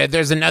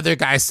 There's another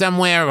guy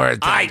somewhere, or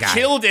I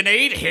killed and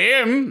ate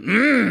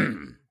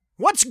him.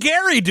 What's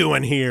Gary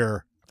doing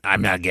here?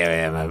 I'm not giving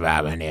him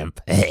an imp.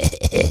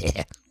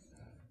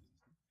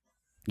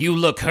 You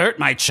look hurt,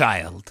 my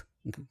child.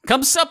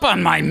 Come sup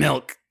on my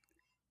milk,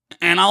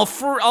 and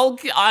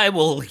I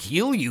will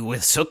heal you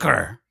with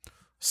succor.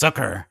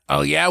 Succor.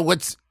 Oh yeah,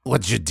 what's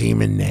your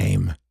demon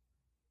name?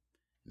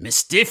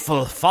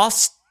 Mystiful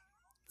Felice.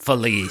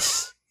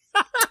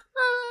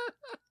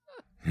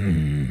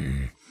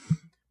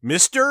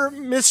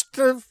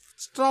 Mr.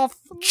 Stuff.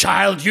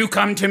 Child, you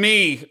come to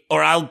me,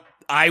 or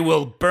I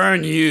will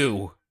burn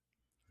you.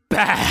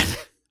 Bad.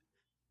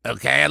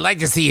 Okay, I'd like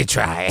to see you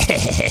try.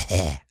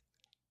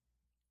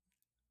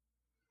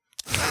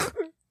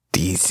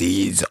 This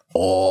is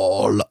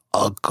all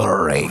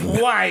occurring.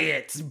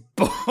 Quiet,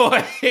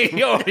 boy,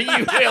 or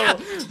you will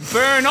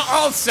burn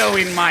also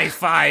in my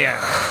fire.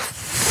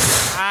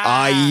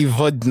 I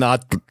would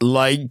not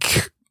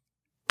like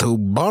to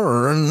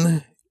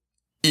burn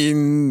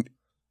in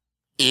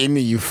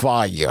any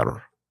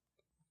fire.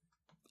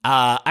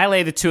 I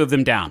lay the 2 of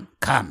them down.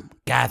 Come,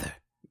 gather.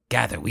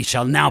 We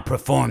shall now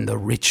perform the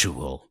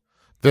ritual.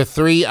 The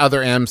 3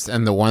 other imps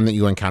and the one that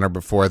you encountered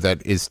before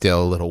that is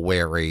still a little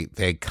wary,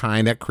 they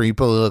kind of creep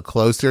a little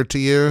closer to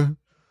you.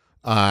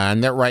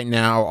 And that right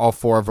now, all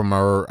 4 of them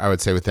are, I would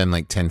say, within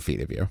like 10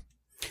 feet of you.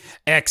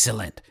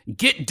 Excellent.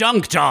 Get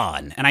dunked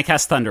on. And I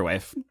cast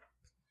Thunderwave.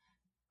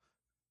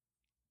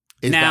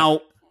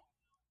 Now,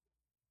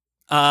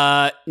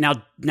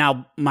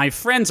 my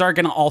friends are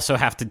going to also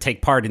have to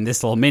take part in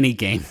this little mini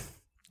game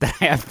that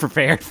I have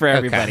prepared for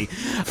everybody.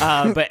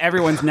 Okay. But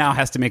everyone now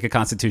has to make a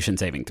Constitution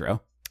saving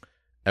throw.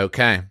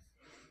 Okay.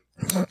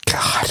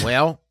 God.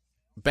 Well,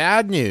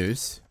 bad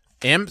news.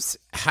 Imps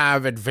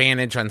have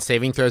advantage on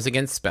saving throws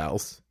against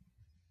spells.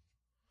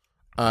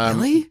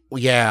 Really?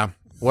 Yeah.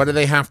 What do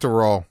they have to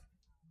roll?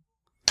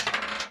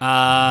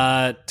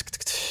 5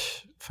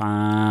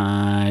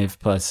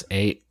 plus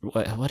 8.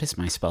 What is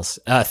my spells?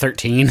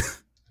 13.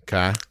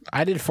 Okay.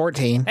 I did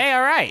 14. Hey,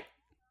 all right.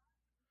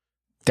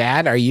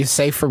 Dad, are you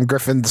safe from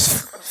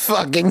Griffin's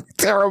fucking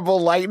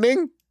terrible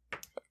lightning?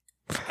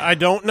 I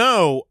don't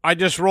know. I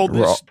just rolled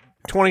this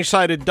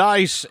 20-sided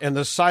dice, and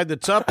the side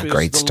that's up is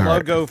the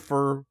start. logo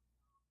for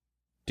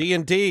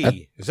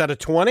D&D. Is that a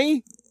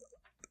 20?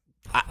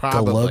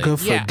 Probably. The logo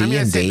for I'm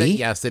gonna say that D&D?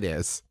 yes, it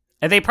is.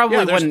 And they probably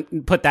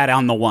wouldn't put that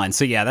on the 1.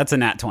 So yeah, that's a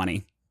nat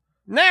 20.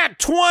 Nat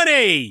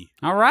 20!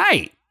 All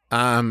right.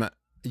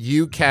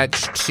 You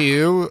catch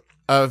 2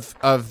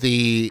 of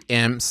the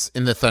imps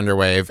in the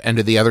Thunderwave, and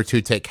do the other 2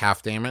 take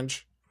half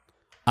damage?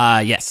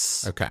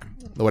 Yes. Okay.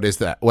 What is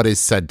that? What is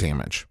said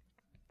damage?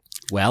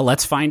 Well,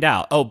 let's find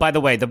out. Oh, by the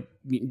way,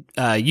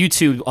 you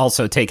 2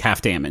 also take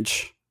half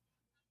damage.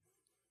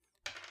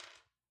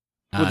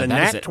 With a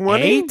that nat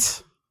 20?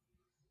 8.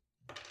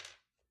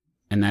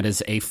 And that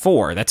is a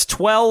 4. That's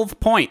 12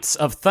 points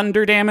of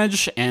thunder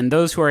damage, and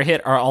those who are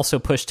hit are also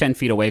pushed 10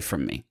 feet away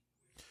from me.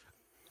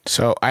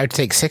 So I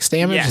take 6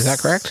 damage, Yes. is that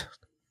correct?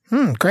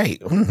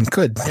 Great.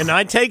 Good. And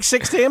I take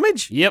 6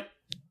 damage? Yep.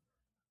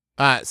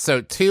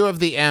 So 2 of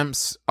the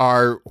imps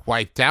are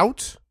wiped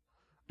out.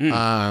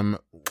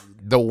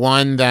 The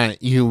one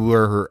that you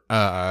were,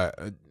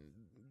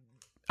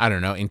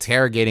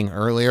 interrogating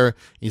earlier,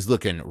 he's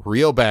looking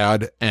real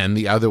bad, and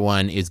the other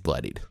one is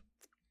bloodied.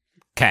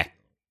 Okay.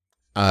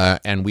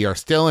 And we are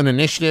still in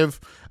initiative.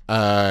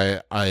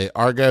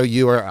 Argo,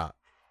 you are up.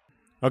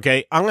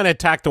 Okay, I'm going to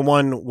attack the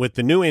one with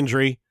the new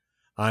injury.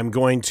 I'm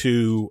going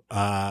to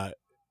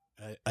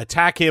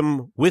attack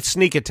him with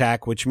sneak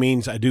attack, which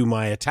means I do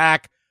my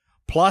attack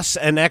plus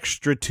an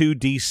extra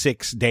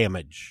 2d6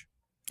 damage.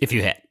 If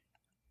you hit.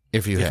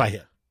 If I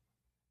hit.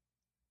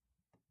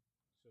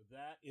 So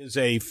that is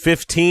a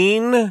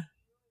 15.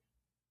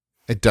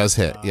 It does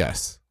hit,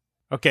 yes.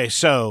 Okay,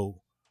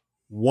 so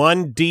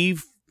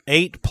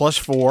 1d8 plus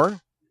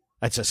 4.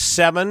 That's a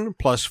 7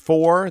 plus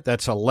 4.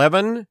 That's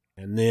 11.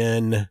 And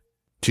then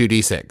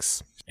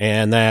 2d6.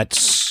 And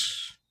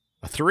that's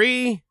a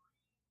 3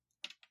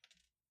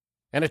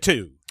 and a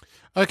 2.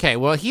 Okay,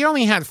 well, he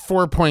only had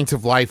 4 points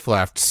of life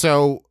left,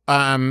 so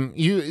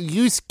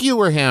you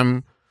skewer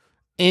him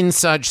in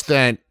such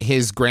that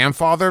his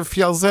grandfather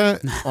feels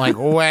it, like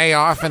way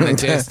off in the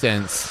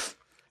distance.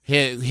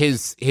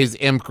 His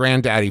imp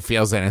granddaddy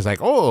feels it and is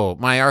like, oh,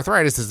 my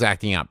arthritis is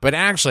acting up. But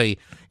actually,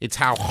 it's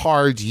how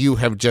hard you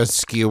have just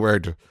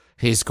skewered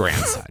his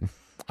grandson.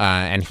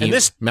 And he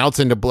melts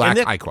into black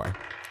ichor.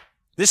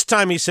 This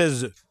time he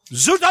says,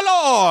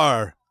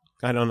 Zutalor!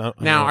 I don't know.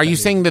 Now, are you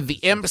saying that the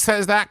imp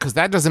says that? Because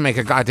that doesn't make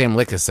a goddamn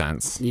lick of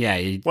sense.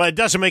 Yeah. Well, it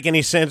doesn't make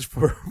any sense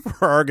for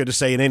Argo to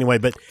say it anyway,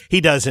 but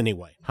he does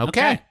anyway.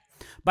 Okay.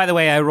 By the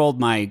way, I rolled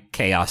my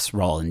chaos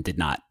roll and did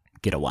not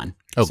get a 1.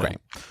 Oh, so great.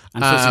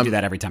 I'm supposed to do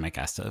that every time I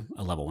cast a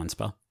level 1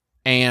 spell.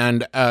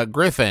 And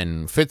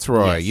Griffin,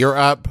 Fitzroy, you're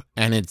up,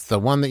 and it's the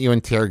one that you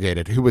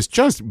interrogated who was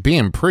just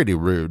being pretty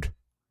rude.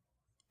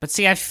 But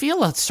see, I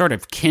feel a sort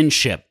of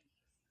kinship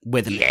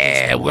with him.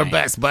 Yeah, we're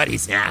best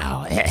buddies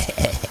now.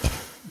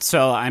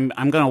 So I'm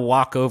going to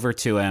walk over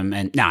to him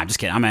and... No, I'm just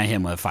kidding. I'm going to hit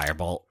him with a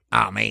firebolt.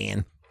 Oh,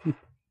 man.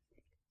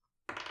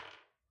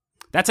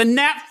 That's a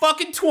nat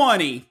fucking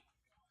 20.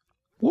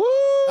 Woo!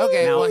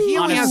 Okay, Now, well, he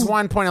only has honest-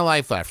 1 point of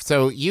life left.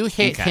 So you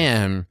hit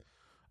him,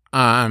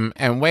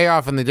 and way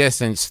off in the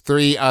distance,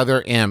 3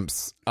 other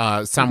imps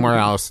somewhere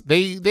else.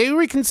 They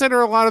reconsider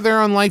a lot of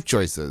their own life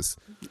choices.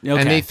 Okay.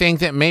 And they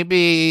think that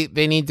maybe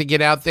they need to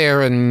get out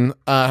there and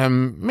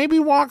maybe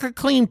walk a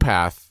clean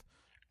path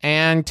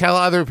and tell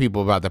other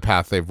people about the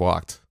path they've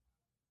walked.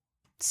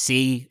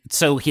 See,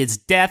 so his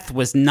death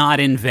was not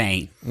in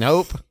vain.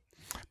 Nope.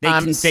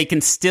 They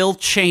can still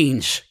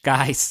change,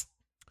 guys.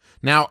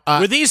 Now,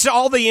 Were these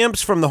all the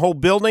imps from the whole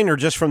building or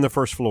just from the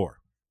first floor?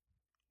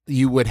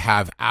 you would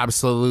have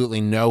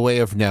absolutely no way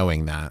of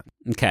knowing that.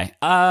 Okay.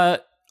 Are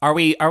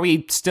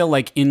we still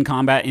like in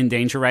combat, in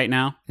danger right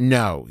now?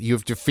 No,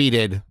 you've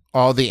defeated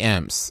all the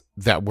imps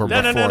that were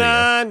before you.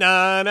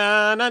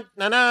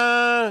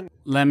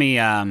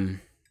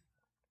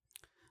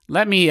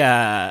 Let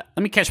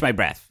me catch my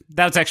breath.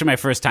 That was actually my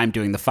first time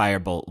doing the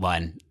firebolt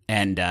one,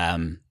 and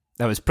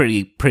that was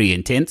pretty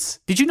intense.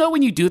 Did you know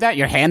when you do that,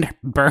 your hand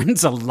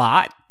burns a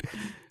lot?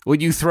 when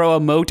you throw a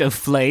mote of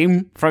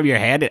flame from your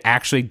hand, it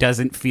actually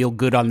doesn't feel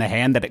good on the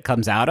hand that it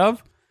comes out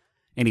of.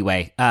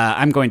 Anyway,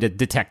 I'm going to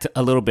detect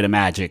a little bit of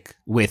magic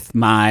with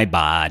my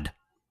bod.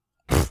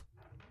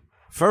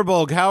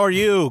 Furbolg, how are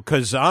you?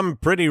 Because I'm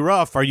pretty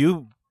rough. Are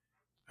you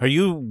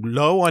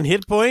low on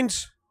hit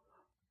points?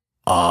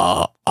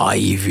 I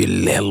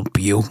will help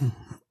you.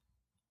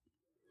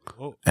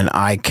 And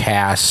I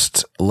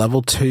cast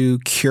level 2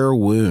 Cure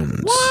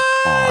Wounds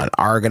on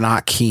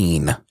Argonaut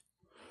Keen.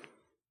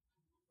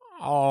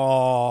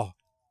 Oh.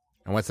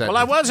 And what's that? Well,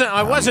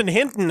 I wasn't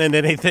hinting at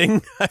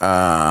anything.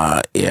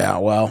 Yeah,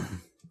 well,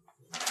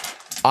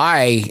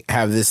 I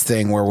have this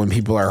thing where when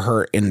people are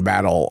hurt in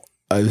battle,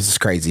 this is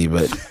crazy,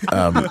 but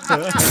Oh,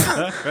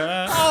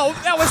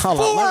 that was 4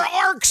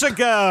 arcs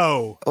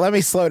ago. let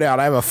me slow down.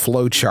 I have a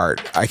flow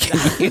chart I can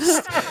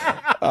use.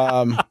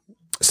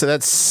 So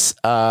that's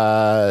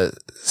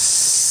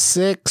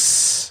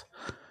 6.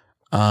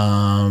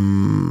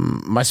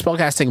 My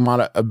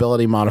spellcasting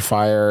ability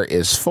modifier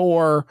is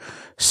 4,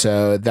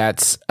 so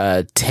that's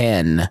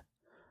 10.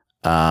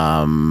 But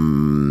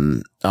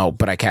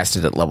I cast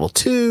it at level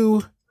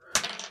 2,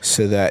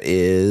 so that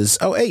is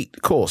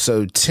 8. Cool.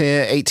 So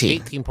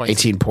 18 points.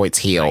 18 points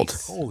healed.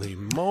 Nice. Holy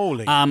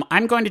moly.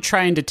 I'm going to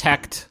try and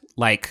detect,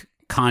 like,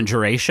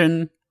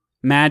 conjuration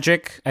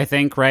magic, I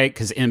think, right?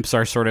 Because imps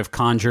are sort of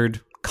conjured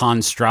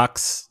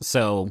constructs.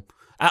 So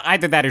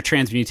either that or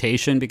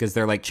transmutation, because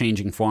they're, like,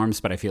 changing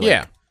forms, but I feel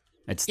like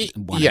it's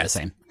one and the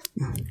same.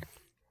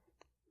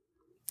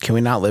 Can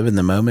we not live in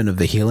the moment of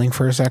the healing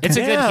for a second? It's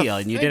a good heal,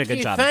 and you did a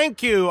good job.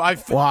 Thank you.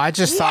 Well, I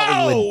just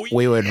thought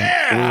we would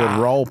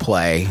role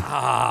play.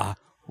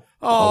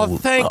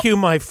 Thank you,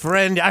 my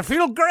friend. I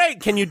feel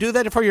great. Can you do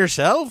that for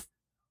yourself?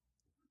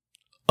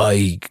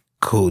 I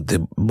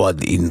could,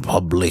 but in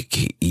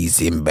public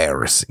is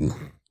embarrassing.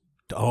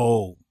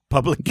 Oh,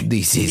 public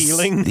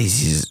healing?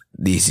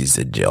 This is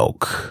a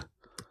joke.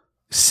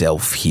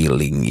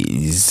 Self-healing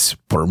is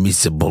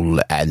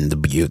permissible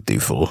and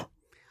beautiful.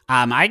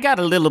 I got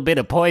a little bit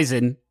of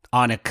poison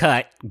on a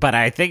cut, but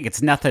I think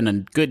it's nothing a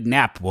good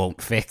nap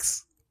won't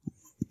fix.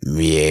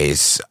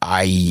 Yes,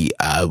 I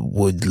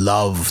would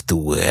love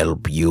to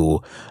help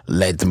you.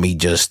 Let me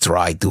just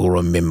try to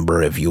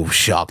remember if you've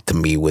shocked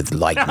me with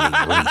lightning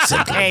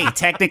recently. Hey,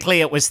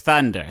 technically it was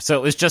thunder, so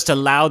it was just a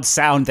loud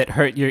sound that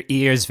hurt your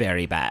ears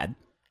very bad.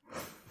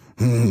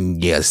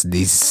 Yes,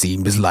 this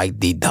seems like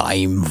the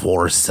time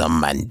for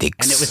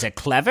semantics. And it was a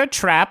clever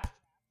trap,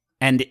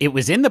 and it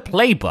was in the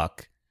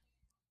playbook.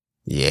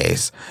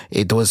 Yes,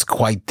 it was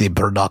quite the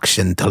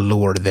production to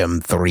lure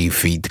them 3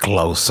 feet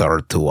closer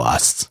to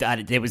us.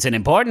 It was an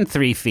important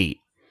 3 feet.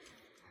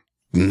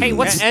 Hey,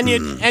 what's... And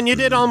you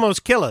did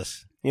almost kill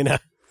us, you know.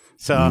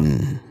 So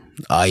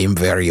I am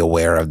very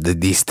aware of the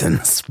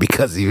distance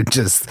because you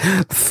just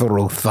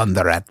threw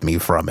thunder at me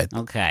from it.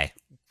 Okay.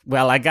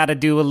 Well, I got to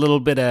do a little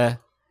bit of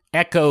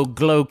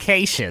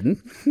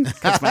echoglocation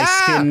because my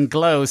skin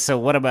glows. So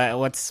what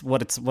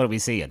are we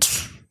seeing?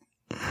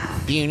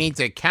 Do you need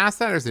to cast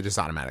that, or is it just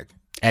automatic?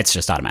 It's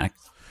just automatic.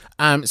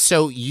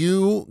 So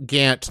you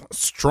get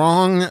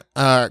strong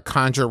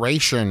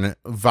conjuration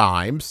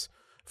vibes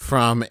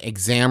from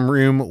Exam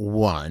Room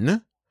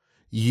 1.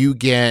 You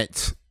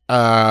get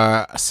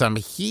some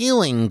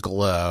healing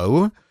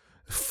glow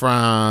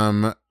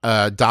from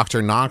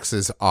Dr.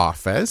 Knox's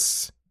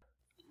office.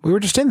 We were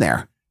just in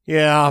there.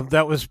 yeah,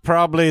 that was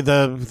probably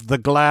the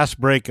glass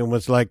breaking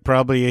was like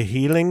probably a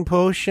healing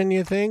potion,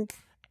 you think?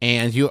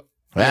 And you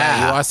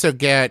also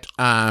get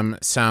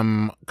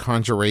some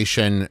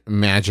conjuration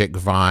magic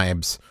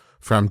vibes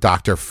from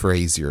Dr.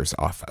 Frazier's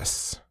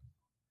office.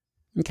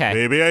 Okay.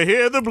 Maybe I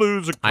hear the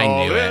blues are I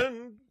calling. knew it.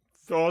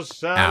 For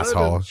salad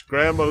Asshole. and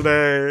scrambled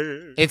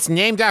eggs. It's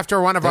named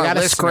after one of They our got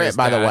a listeners, script,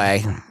 by the Dad.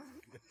 way.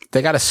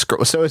 They got a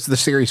script. So is the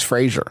series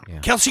Frasier. Yeah.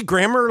 Kelsey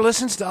Grammer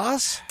listens to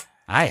us?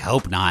 I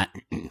hope not.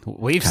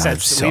 We've I'm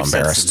said so we've said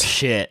embarrassed. some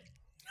shit.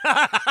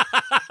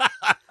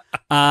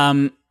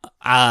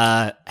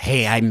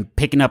 Hey, I'm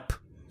picking up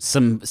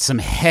some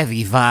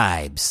heavy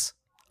vibes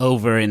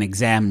over in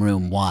Exam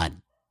Room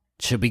 1.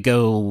 Should we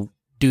go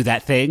do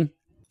that thing?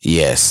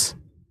 Yes.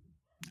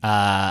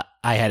 I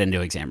head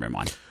into Exam Room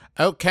 1.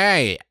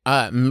 Okay,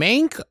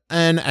 make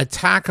an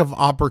attack of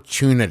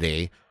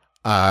opportunity,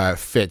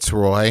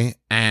 Fitzroy,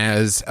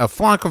 as a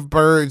flock of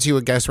birds, you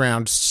would guess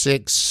around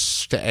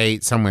 6 to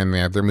 8, somewhere in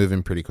there, they're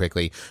moving pretty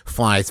quickly,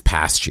 flies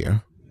past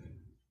you.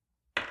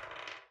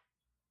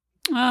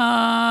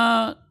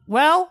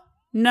 Well,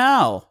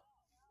 no.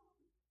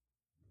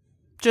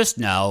 Just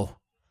no.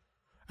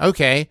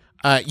 Okay,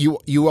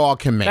 you all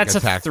can make That's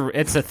attack.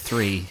 it's a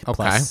 3. Okay,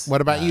 plus,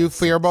 what about you,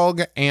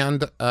 Fearbulg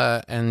and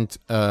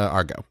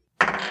Argo?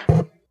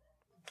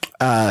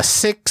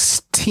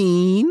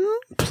 16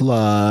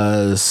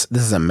 plus.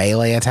 This is a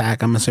melee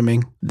attack, I'm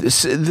assuming.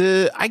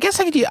 I guess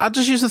I'll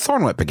just use the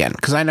Thorn Whip again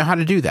because I know how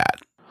to do that.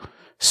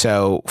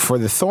 So for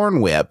the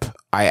Thorn Whip,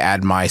 I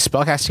add my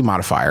spellcasting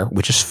modifier,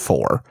 which is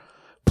 4,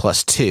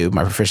 plus 2,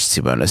 my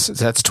proficiency bonus. So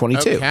that's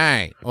 22.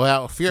 Okay,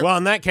 well, Well,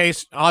 in that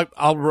case, I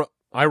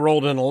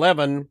rolled an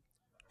 11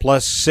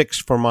 plus 6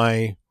 for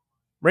my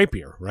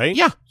rapier, right?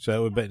 Yeah. So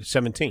it would be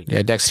 17.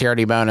 Yeah,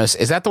 dexterity bonus.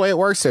 Is that the way it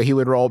works? So he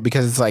would roll,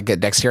 because it's like a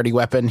dexterity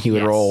weapon, he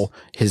would roll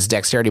his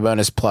dexterity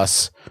bonus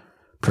plus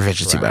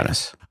proficiency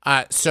bonus.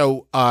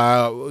 So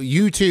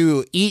you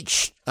two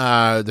each,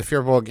 the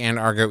Firbolg and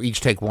Argo,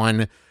 each take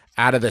one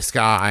out of the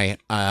sky.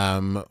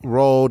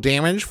 Roll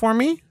damage for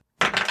me.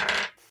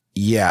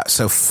 Yeah,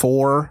 so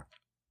 4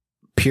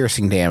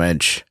 piercing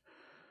damage,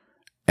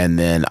 and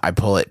then I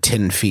pull it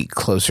 10 feet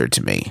closer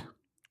to me.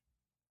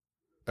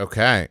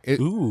 Okay.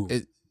 Ooh.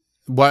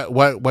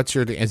 What's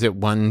your, is it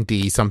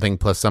 1d something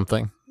plus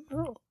something?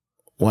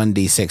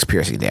 1d6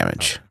 piercing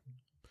damage.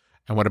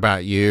 And what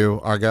about you,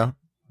 Argo?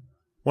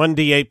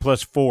 1d8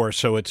 plus 4,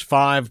 so it's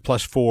 5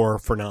 plus 4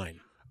 for 9.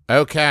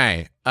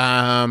 Okay.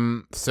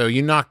 So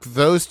you knock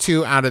those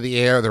 2 out of the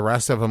air. The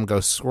rest of them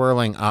go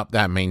swirling up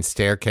that main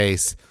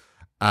staircase.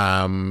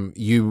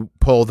 You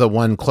pull the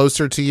one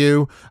closer to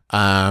you.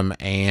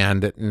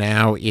 And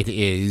now it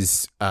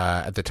is,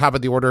 at the top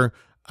of the order,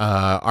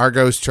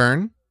 Argo's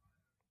turn.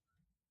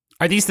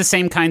 Are these the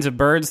same kinds of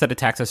birds that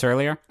attacked us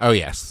earlier? Oh,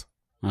 yes.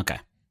 Okay.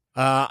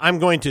 I'm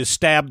going to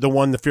stab the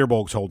one the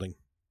Firbolg's holding.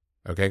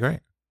 Okay,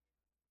 great.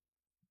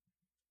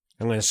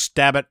 I'm going to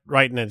stab it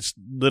right in its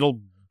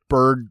little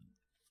bird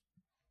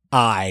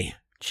eye.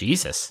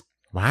 Jesus.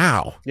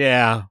 Wow.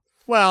 Yeah.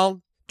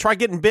 Well, try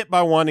getting bit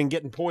by one and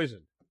getting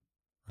poisoned.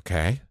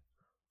 Okay.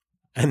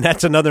 And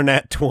that's another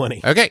nat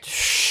 20. Okay.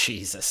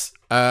 Jesus.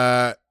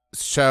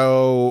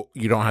 So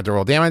you don't have to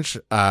roll damage,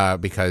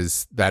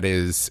 because that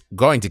is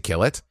going to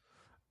kill it.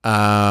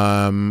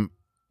 And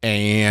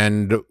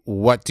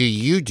what do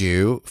you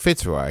do,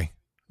 Fitzroy?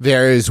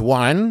 There is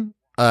one,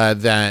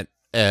 that,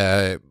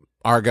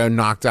 Argo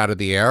knocked out of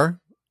the air,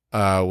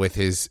 with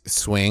his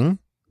swing.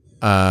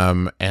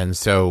 And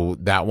so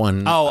that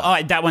one.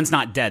 That one's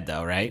not dead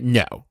though, right?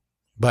 No,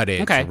 but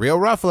it's real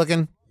rough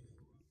looking.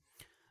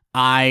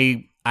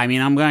 I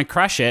mean, I'm going to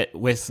crush it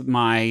with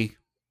my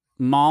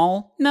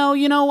maul. No,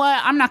 you know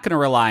what? I'm not going to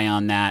rely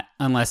on that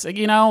unless, I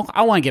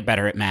want to get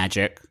better at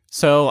magic.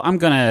 So I'm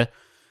going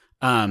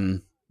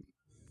to,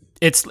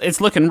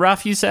 it's looking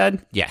rough, you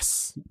said?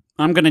 Yes.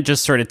 I'm going to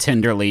just sort of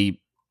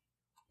tenderly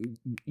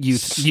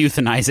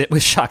euthanize it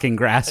with shocking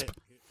grasp.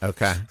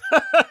 Okay.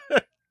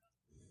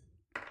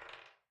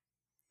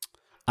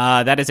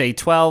 That is a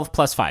 12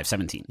 plus 5,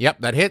 17. Yep,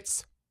 that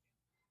hits.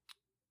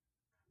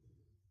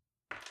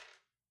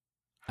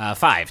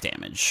 5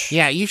 damage.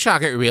 Yeah, you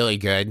shock it really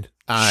good.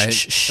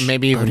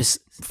 Maybe even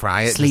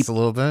fry it just a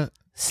little bit.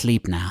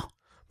 Sleep now.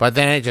 But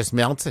then it just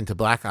melts into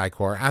black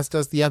ichor, as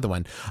does the other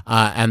one.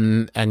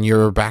 And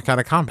you're back out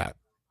of combat.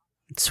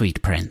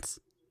 Sweet prince.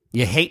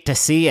 You hate to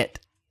see it.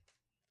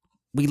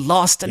 We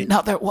lost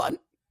another one.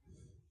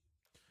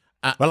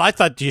 Well, I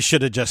thought you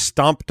should have just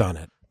stomped on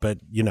it. But,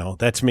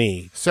 that's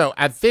me. So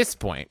at this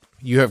point,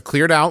 you have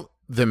cleared out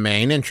the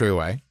main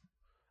entryway.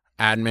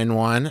 Admin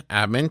 1,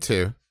 Admin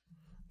 2.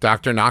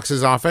 Dr.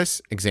 Knox's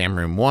office, exam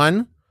room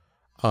 1,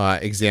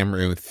 exam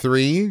room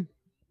 3,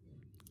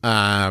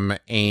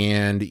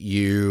 and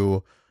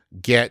you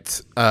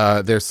get,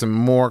 there's some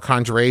more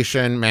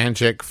conjuration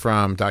magic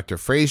from Dr.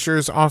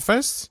 Fraser's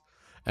office,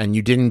 and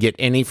you didn't get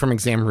any from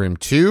exam room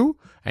 2,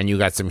 and you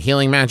got some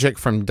healing magic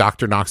from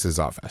Dr. Knox's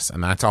office,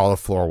 and that's all of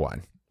floor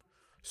 1.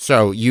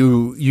 So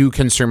you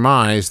can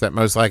surmise that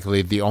most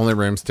likely the only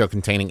room still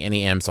containing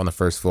any imps on the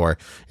first floor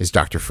is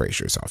Dr.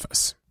 Fraser's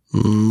office.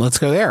 Let's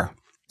go there.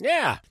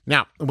 Yeah.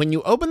 Now, when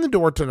you open the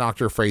door to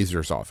Dr.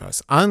 Fraser's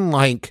office,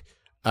 unlike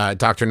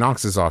Dr.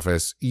 Knox's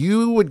office,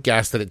 you would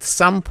guess that at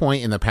some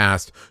point in the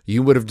past,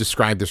 you would have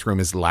described this room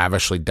as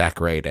lavishly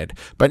decorated.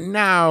 But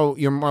now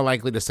you're more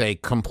likely to say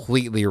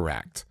completely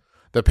wrecked.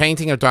 The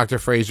painting of Dr.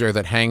 Fraser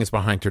that hangs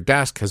behind her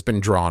desk has been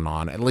drawn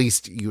on. At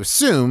least you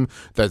assume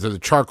that the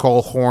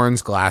charcoal,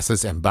 horns,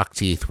 glasses, and buck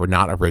teeth were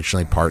not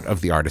originally part of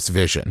the artist's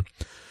vision.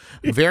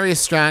 Various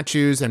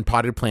statues and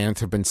potted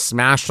plants have been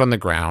smashed on the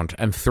ground,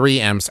 and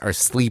 3 imps are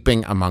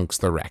sleeping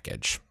amongst the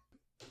wreckage.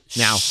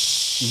 Now,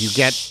 you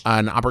get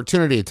an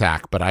opportunity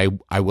attack, but I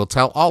will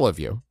tell all of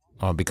you,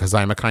 because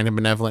I'm a kind of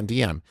benevolent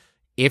DM,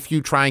 if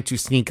you try to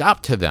sneak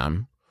up to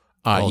them,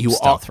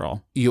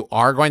 roll. You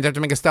are going to have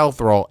to make a stealth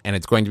roll, and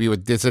it's going to be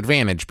with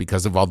disadvantage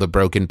because of all the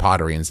broken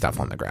pottery and stuff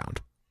on the ground.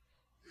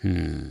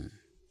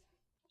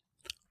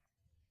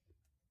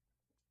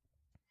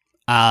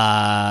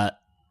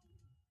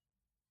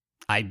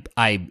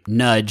 I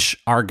nudge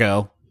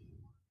Argo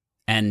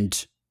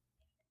and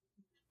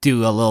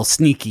do a little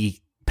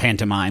sneaky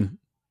pantomime.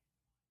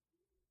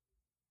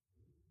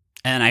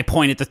 And I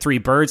point at the 3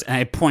 birds, and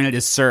I point at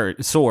his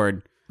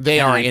sword. They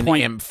are in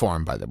imp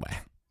form, by the way.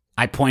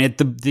 I point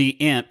at the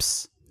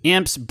imps.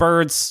 Imps,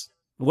 birds,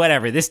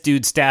 whatever. This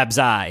dude stabs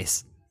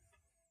eyes.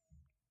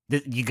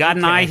 You got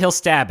an eye, he'll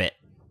stab it.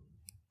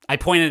 I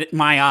pointed at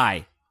my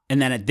eye, and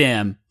then at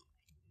them,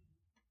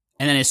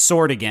 and then his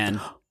sword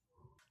again.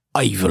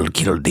 I will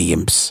kill the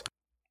imps.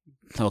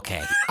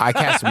 Okay. I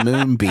cast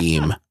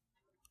Moonbeam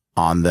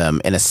on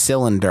them in a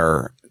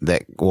cylinder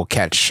that will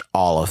catch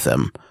all of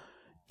them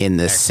in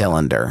this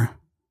cylinder.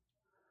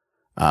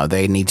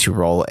 They need to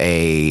roll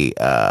a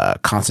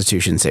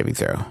Constitution saving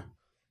throw.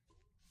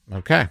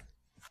 Okay.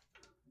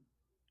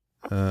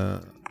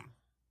 Okay,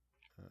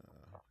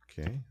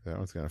 that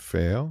one's going to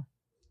fail.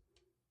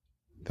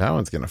 That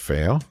one's going to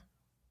fail.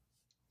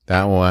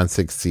 That one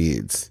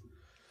succeeds.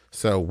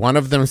 So one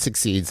of them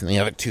succeeds and the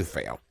other two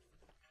fail.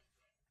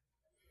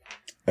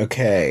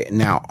 Okay,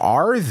 now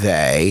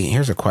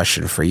here's a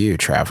question for you,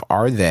 Trev.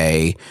 Are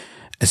they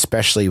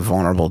especially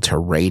vulnerable to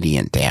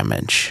radiant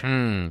damage?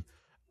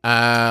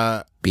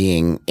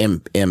 Being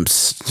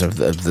imps of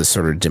the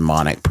sort of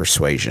demonic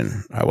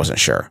persuasion. I wasn't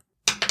sure.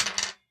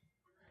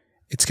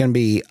 It's going to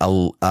be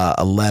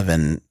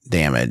 11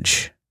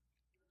 damage.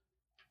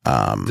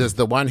 Does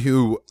the one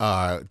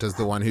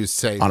who's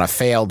saved on a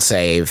failed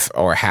save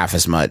or half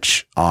as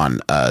much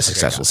on a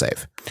successful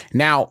save?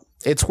 Now,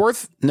 it's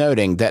worth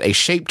noting that a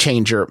shape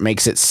changer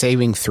makes its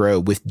saving throw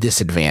with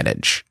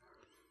disadvantage.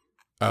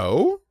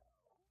 Oh?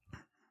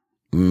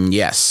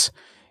 Yes.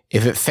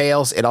 If it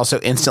fails, it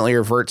also instantly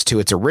reverts to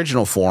its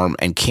original form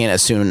and can't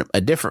assume a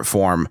different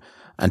form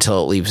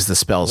until it leaves the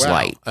spell's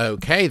light.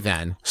 Okay,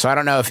 then. So I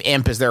don't know if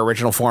imp is their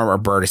original form or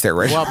bird is their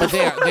original. Well, but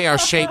they are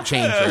shape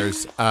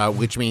changers,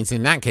 which means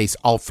in that case,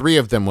 all three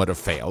of them would have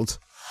failed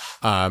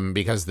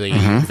because the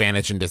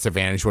advantage and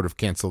disadvantage would have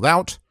canceled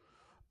out.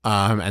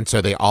 And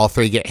so they all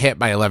three get hit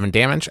by 11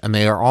 damage, and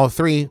they are all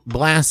three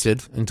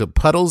blasted into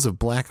puddles of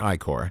black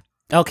ichor.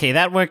 Okay,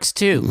 that works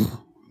too.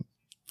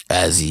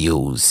 As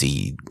you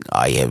see,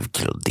 I have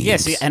killed these.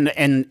 Yes, and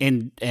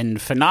in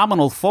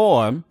phenomenal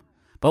form,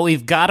 but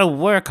we've got to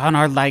work on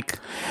our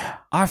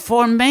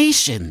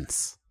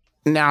formations.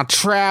 Now,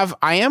 Trav,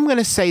 I am going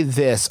to say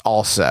this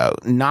also,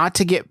 not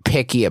to get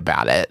picky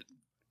about it,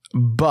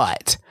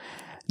 but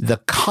the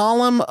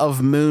column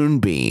of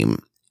moonbeam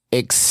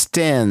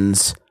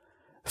extends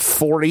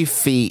 40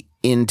 feet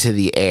into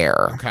the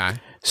air. Okay.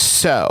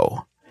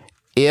 So,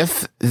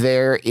 if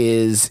there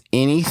is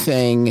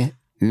anything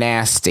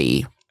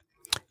nasty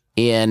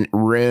in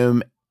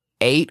room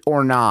 8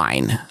 or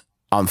 9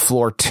 on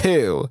floor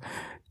 2,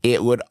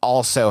 it would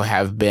also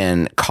have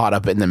been caught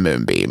up in the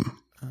moonbeam.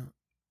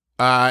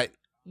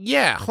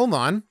 Yeah, hold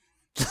on.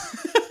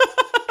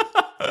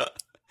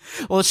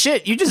 Well,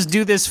 shit, you just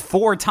do this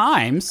 4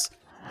 times.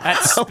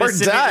 We're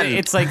done.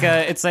 It's like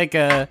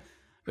a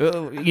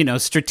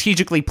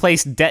strategically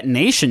placed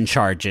detonation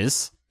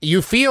charges.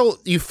 You feel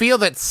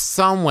that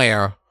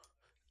somewhere,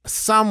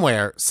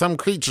 some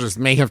creatures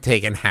may have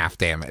taken half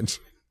damage.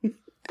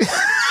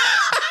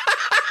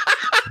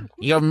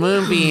 Your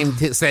moonbeam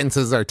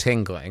senses are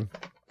tingling.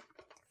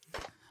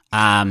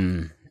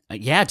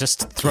 Yeah,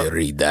 just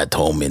carry that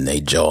home in a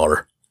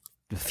jar.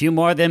 A few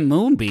more of them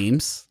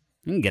moonbeams.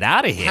 You can get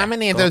out of here. How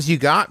many of those you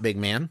got, big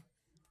man?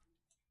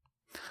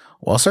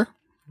 Well, sir,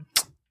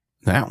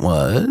 that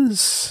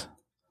was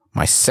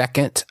my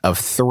second of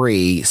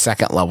 3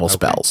 second-level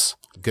spells.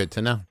 Good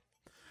to know.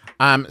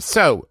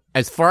 So,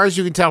 as far as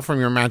you can tell from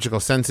your magical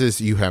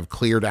senses, you have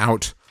cleared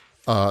out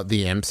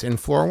the imps in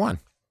floor 1.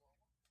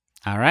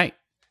 All right.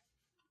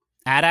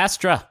 Ad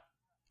Astra.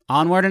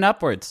 Onward and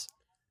upwards.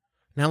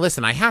 Now,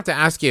 listen, I have to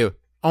ask you,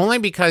 only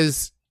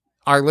because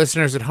our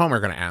listeners at home are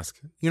going to ask.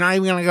 You're not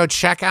even going to go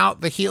check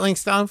out the healing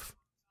stuff?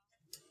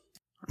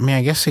 I mean,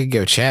 I guess we could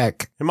go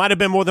check. It might have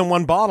been more than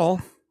one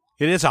bottle.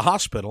 It is a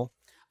hospital.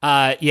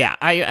 Yeah,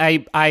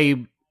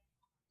 I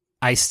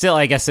still,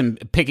 I guess, am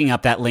picking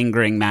up that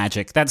lingering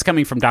magic. That's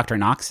coming from Dr.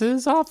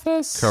 Knox's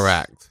office?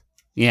 Correct.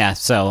 Yeah,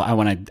 so I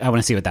want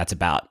to see what that's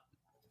about.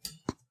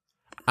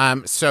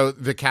 So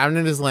the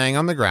cabinet is laying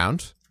on the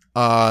ground.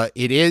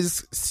 It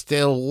is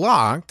still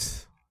locked.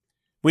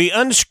 We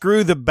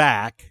unscrew the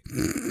back.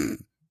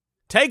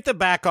 Take the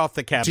back off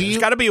the cabinet. There's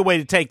got to be a way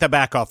to take the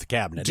back off the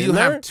cabinet. Do you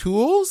have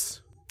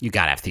tools? You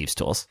got to have thieves'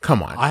 tools.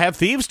 Come on. I have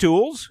thieves'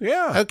 tools.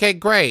 Yeah. Okay,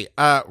 great.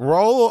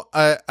 Roll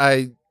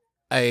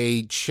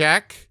a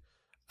check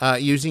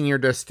using your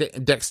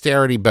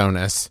dexterity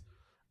bonus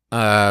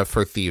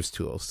for thieves'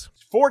 tools.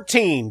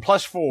 14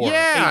 plus 4.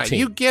 Yeah, 18.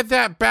 you get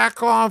that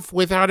back off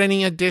without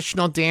any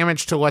additional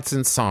damage to what's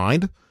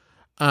inside.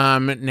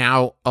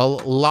 Now, a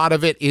lot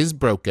of it is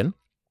broken,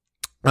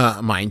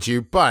 mind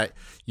you, but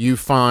you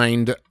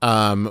find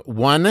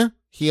 1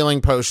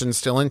 healing potion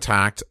still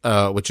intact,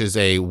 which is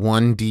a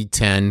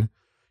 1d10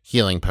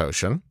 healing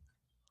potion.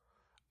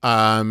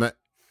 And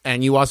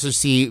you also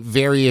see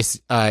various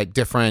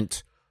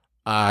different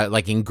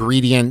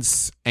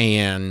ingredients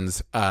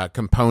and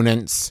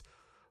components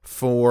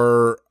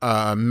for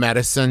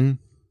medicine,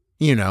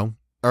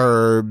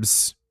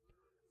 herbs,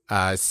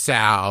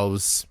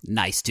 salves.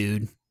 Nice,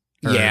 dude.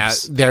 Herbs. Yeah,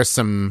 there's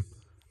some,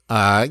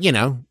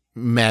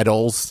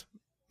 metals,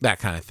 that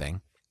kind of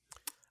thing.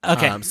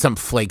 Okay. Some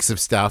flakes of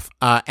stuff.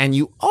 And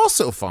you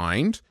also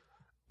find,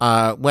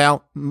 a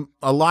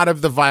lot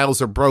of the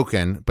vials are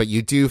broken, but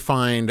you do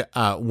find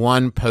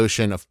 1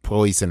 potion of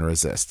poison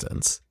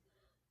resistance.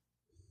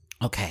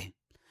 Okay.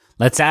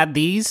 Let's add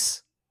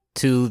these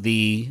to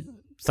the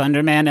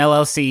Thunderman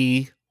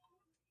LLC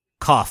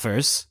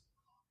coffers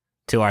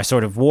to our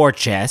sort of war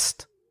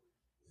chest.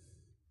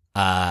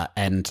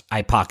 And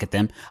I pocket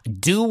them. I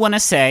do want to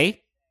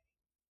say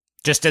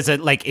just as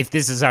if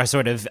this is our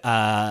sort of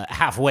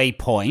halfway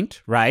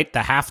point, right? The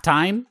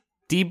halftime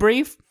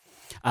debrief.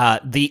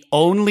 The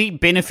only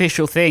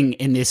beneficial thing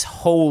in this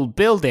whole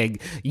building,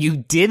 you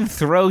did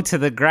throw to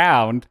the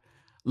ground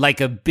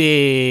like a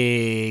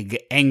big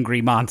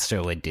angry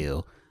monster would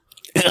do.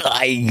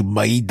 I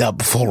made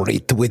up for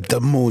it with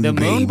the moonbeam.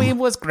 The moonbeam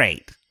was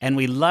great, and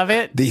we love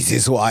it. This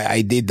is why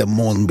I did the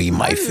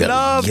moonbeam. I felt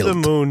love guilt. the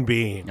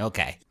moonbeam.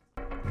 Okay.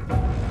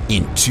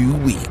 In 2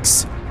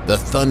 weeks, the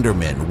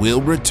Thundermen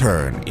will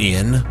return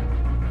in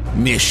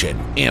Mission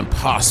Imp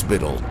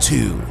Hospital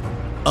 2,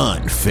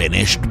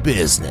 Unfinished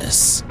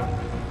Business.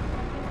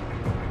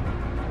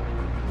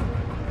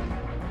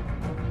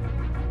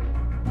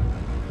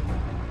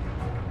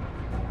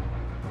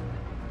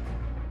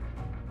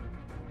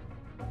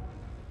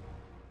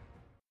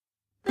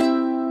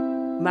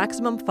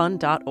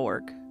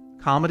 MaximumFun.org.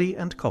 Comedy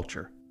and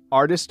culture.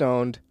 Artist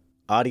owned.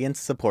 Audience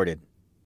supported.